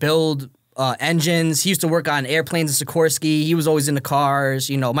used to build engines. He used to work on airplanes in Sikorsky. He was always into cars.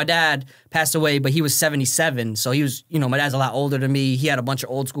 You know, my dad passed away, but he was 77. So he was, my dad's a lot older than me. He had a bunch of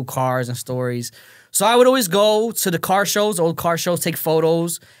old school cars and stories. So I would always go to the car shows, old car shows, take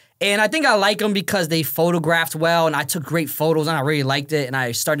photos. And I think I like them because they photographed well and I took great photos and I really liked it. And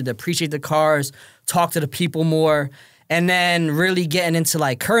I started to appreciate the cars, talk to the people more. And then really getting into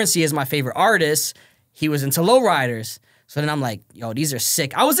like Currency as my favorite artist, he was into lowriders. So then I'm like, yo, these are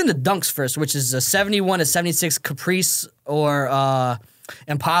sick. I was into Dunks first, which is a 71 to 76 Caprice or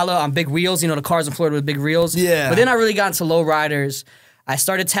Impala on big wheels. You know, the cars in Florida with big wheels. Yeah. But then I really got into lowriders. I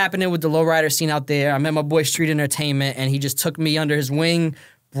started tapping in with the lowrider scene out there. I met my boy Street Entertainment, and he just took me under his wing,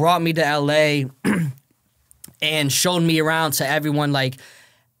 brought me to L.A., and showed me around to everyone. Like,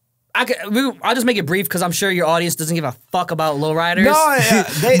 I'll just make it brief because I'm sure your audience doesn't give a fuck about lowriders.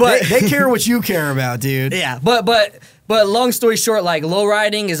 No, they care what you care about, dude. Yeah, but long story short, like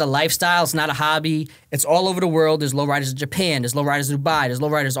lowriding is a lifestyle. It's not a hobby. It's all over the world. There's lowriders in Japan. There's lowriders in Dubai. There's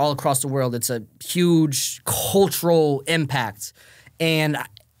lowriders all across the world. It's a huge cultural impact. And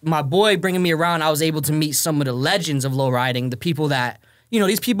my boy bringing me around, I was able to meet some of the legends of lowriding, the people that,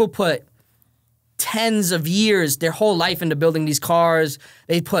 these people put tens of years, their whole life into building these cars.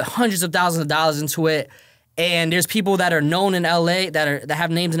 They put hundreds of thousands of dollars into it. And there's people that are known in LA, that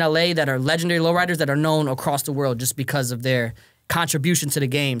have names in LA, that are legendary lowriders that are known across the world just because of their contribution to the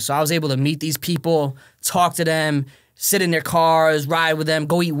game. So I was able to meet these people, talk to them, sit in their cars, ride with them,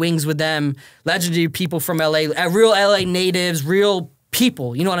 go eat wings with them. Legendary people from LA, real LA natives, real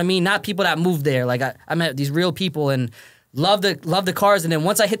people. You know what I mean? Not people that moved there. Like I met these real people and love the cars. And then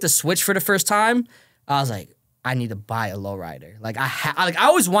once I hit the switch for the first time, I was like, I need to buy a lowrider. Like I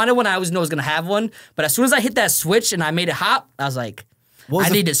always wanted one. I always knew I was gonna have one. But as soon as I hit that switch and I made it hop, I was like, I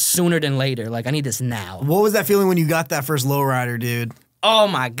need this sooner than later. Like I need this now. What was that feeling when you got that first lowrider, dude? Oh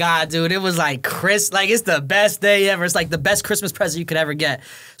my God, dude. It was like it's the best day ever. It's like the best Christmas present you could ever get.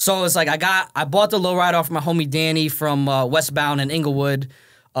 So it's like I bought the lowrider off my homie Danny from Westbound in Inglewood.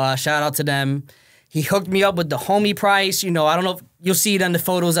 Shout out to them. He hooked me up with the homie price. I don't know if you'll see it on the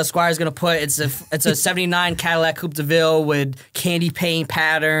photos that Squire's gonna put. It's a 79 Cadillac Coupe de Ville with candy paint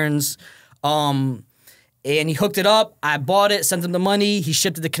patterns. And he hooked it up. I bought it, sent him the money. He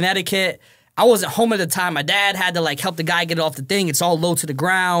shipped it to Connecticut. I wasn't home at the time. My dad had to help the guy get it off the thing. It's all low to the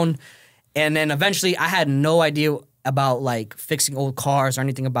ground. And then eventually I had no idea about fixing old cars or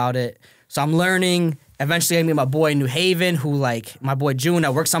anything about it. So I'm learning. Eventually I meet my boy in New Haven who my boy June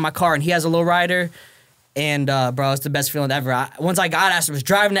that works on my car and he has a lowrider. And bro, it's the best feeling ever. Once I got it, I was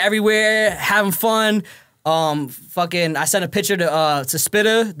driving everywhere, having fun. I sent a picture to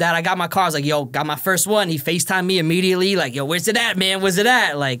Spitta that I got my car. I was like, yo, got my first one. He FaceTimed me immediately, like, yo, where's it at, man? Where's it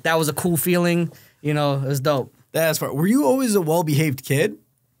at? Like, that was a cool feeling. It was dope. That's fun. Were you always a well-behaved kid?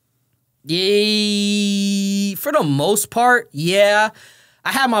 Yeah, for the most part, yeah.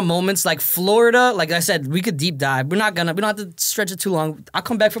 I had my moments like Florida. Like I said, we could deep dive. We don't have to stretch it too long. I'll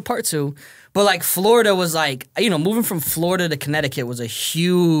come back for part 2. But Florida was moving from Florida to Connecticut was a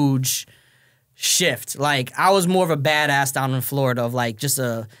huge shift. I was more of a badass down in Florida of just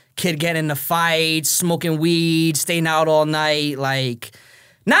a kid getting into fights, smoking weed, staying out all night.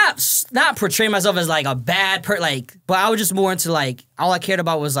 not portray myself as like a bad but I was just more into like all I cared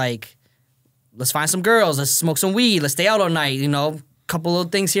about was like, let's find some girls, let's smoke some weed, let's stay out all night, you know, couple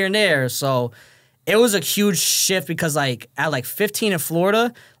little things here and there. So it was a huge shift because like at like 15 in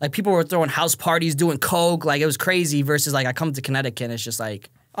Florida, like people were throwing house parties, doing coke, like it was crazy versus like I come to Connecticut and it's just like,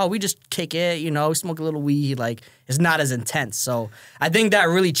 oh, we just kick it, you know, smoke a little weed, like it's not as intense. So I think that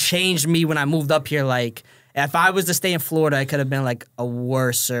really changed me when I moved up here. Like if I was to stay in Florida, it could have been like a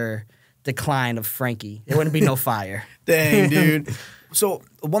worser decline of Frankie. There wouldn't be no fire. Dang, dude. So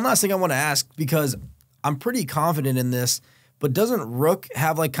one last thing I want to ask, because I'm pretty confident in this, but doesn't Rook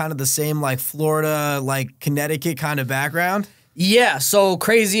have like kind of the same like Florida, like Connecticut kind of background? Yeah, so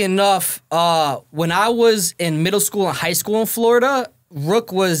crazy enough, when I was in middle school and high school in Florida,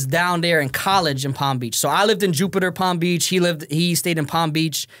 Rook was down there in college in Palm Beach. So I lived in Jupiter, Palm Beach. He stayed in Palm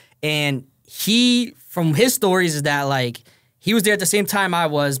Beach, and from his stories is that like he was there at the same time I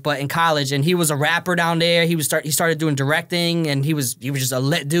was, but in college, and he was a rapper down there. He started doing directing, and he was just a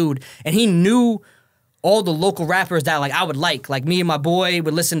lit dude, and he knew all the local rappers that like I would like me and my boy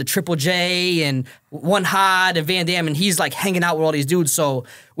would listen to Triple J and One Hot and Van Damme, and he's like hanging out with all these dudes. So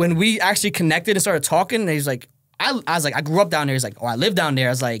when we actually connected and started talking, and he's like, I was like, I grew up down there. He's like, oh, I live down there. I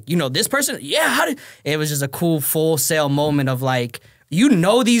was like, you know this person? Yeah, it was just a cool full sale moment of like, you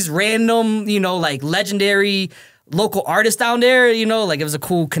know these random, you know, like legendary local artists down there, you know, like it was a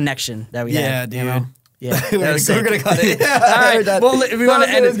cool connection that we had. Yeah, dude. You know? Yeah, we're gonna cut it. All right. Well, if we want to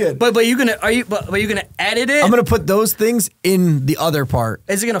edit, good. but you gonna edit it? I'm gonna put those things in the other part.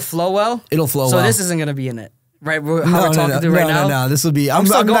 Is it gonna flow well? It'll flow well. So this isn't gonna be in it, right? We're talking through right now. No. This will be. I'm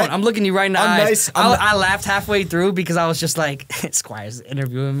still going. I'm looking you right in the eyes. Nice. I laughed halfway through because I was just like, Squires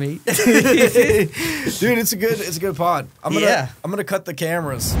interviewing me. Dude, it's a good pod. I'm gonna cut the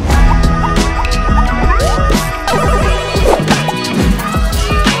cameras.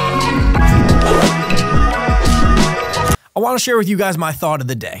 I want to share with you guys my thought of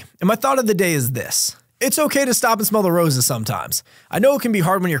the day. And my thought of the day is this. It's okay to stop and smell the roses sometimes. I know it can be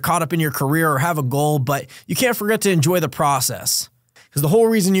hard when you're caught up in your career or have a goal, but you can't forget to enjoy the process. Because the whole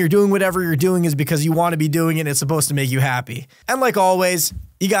reason you're doing whatever you're doing is because you want to be doing it and it's supposed to make you happy. And like always,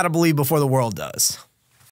 you got to believe before the world does.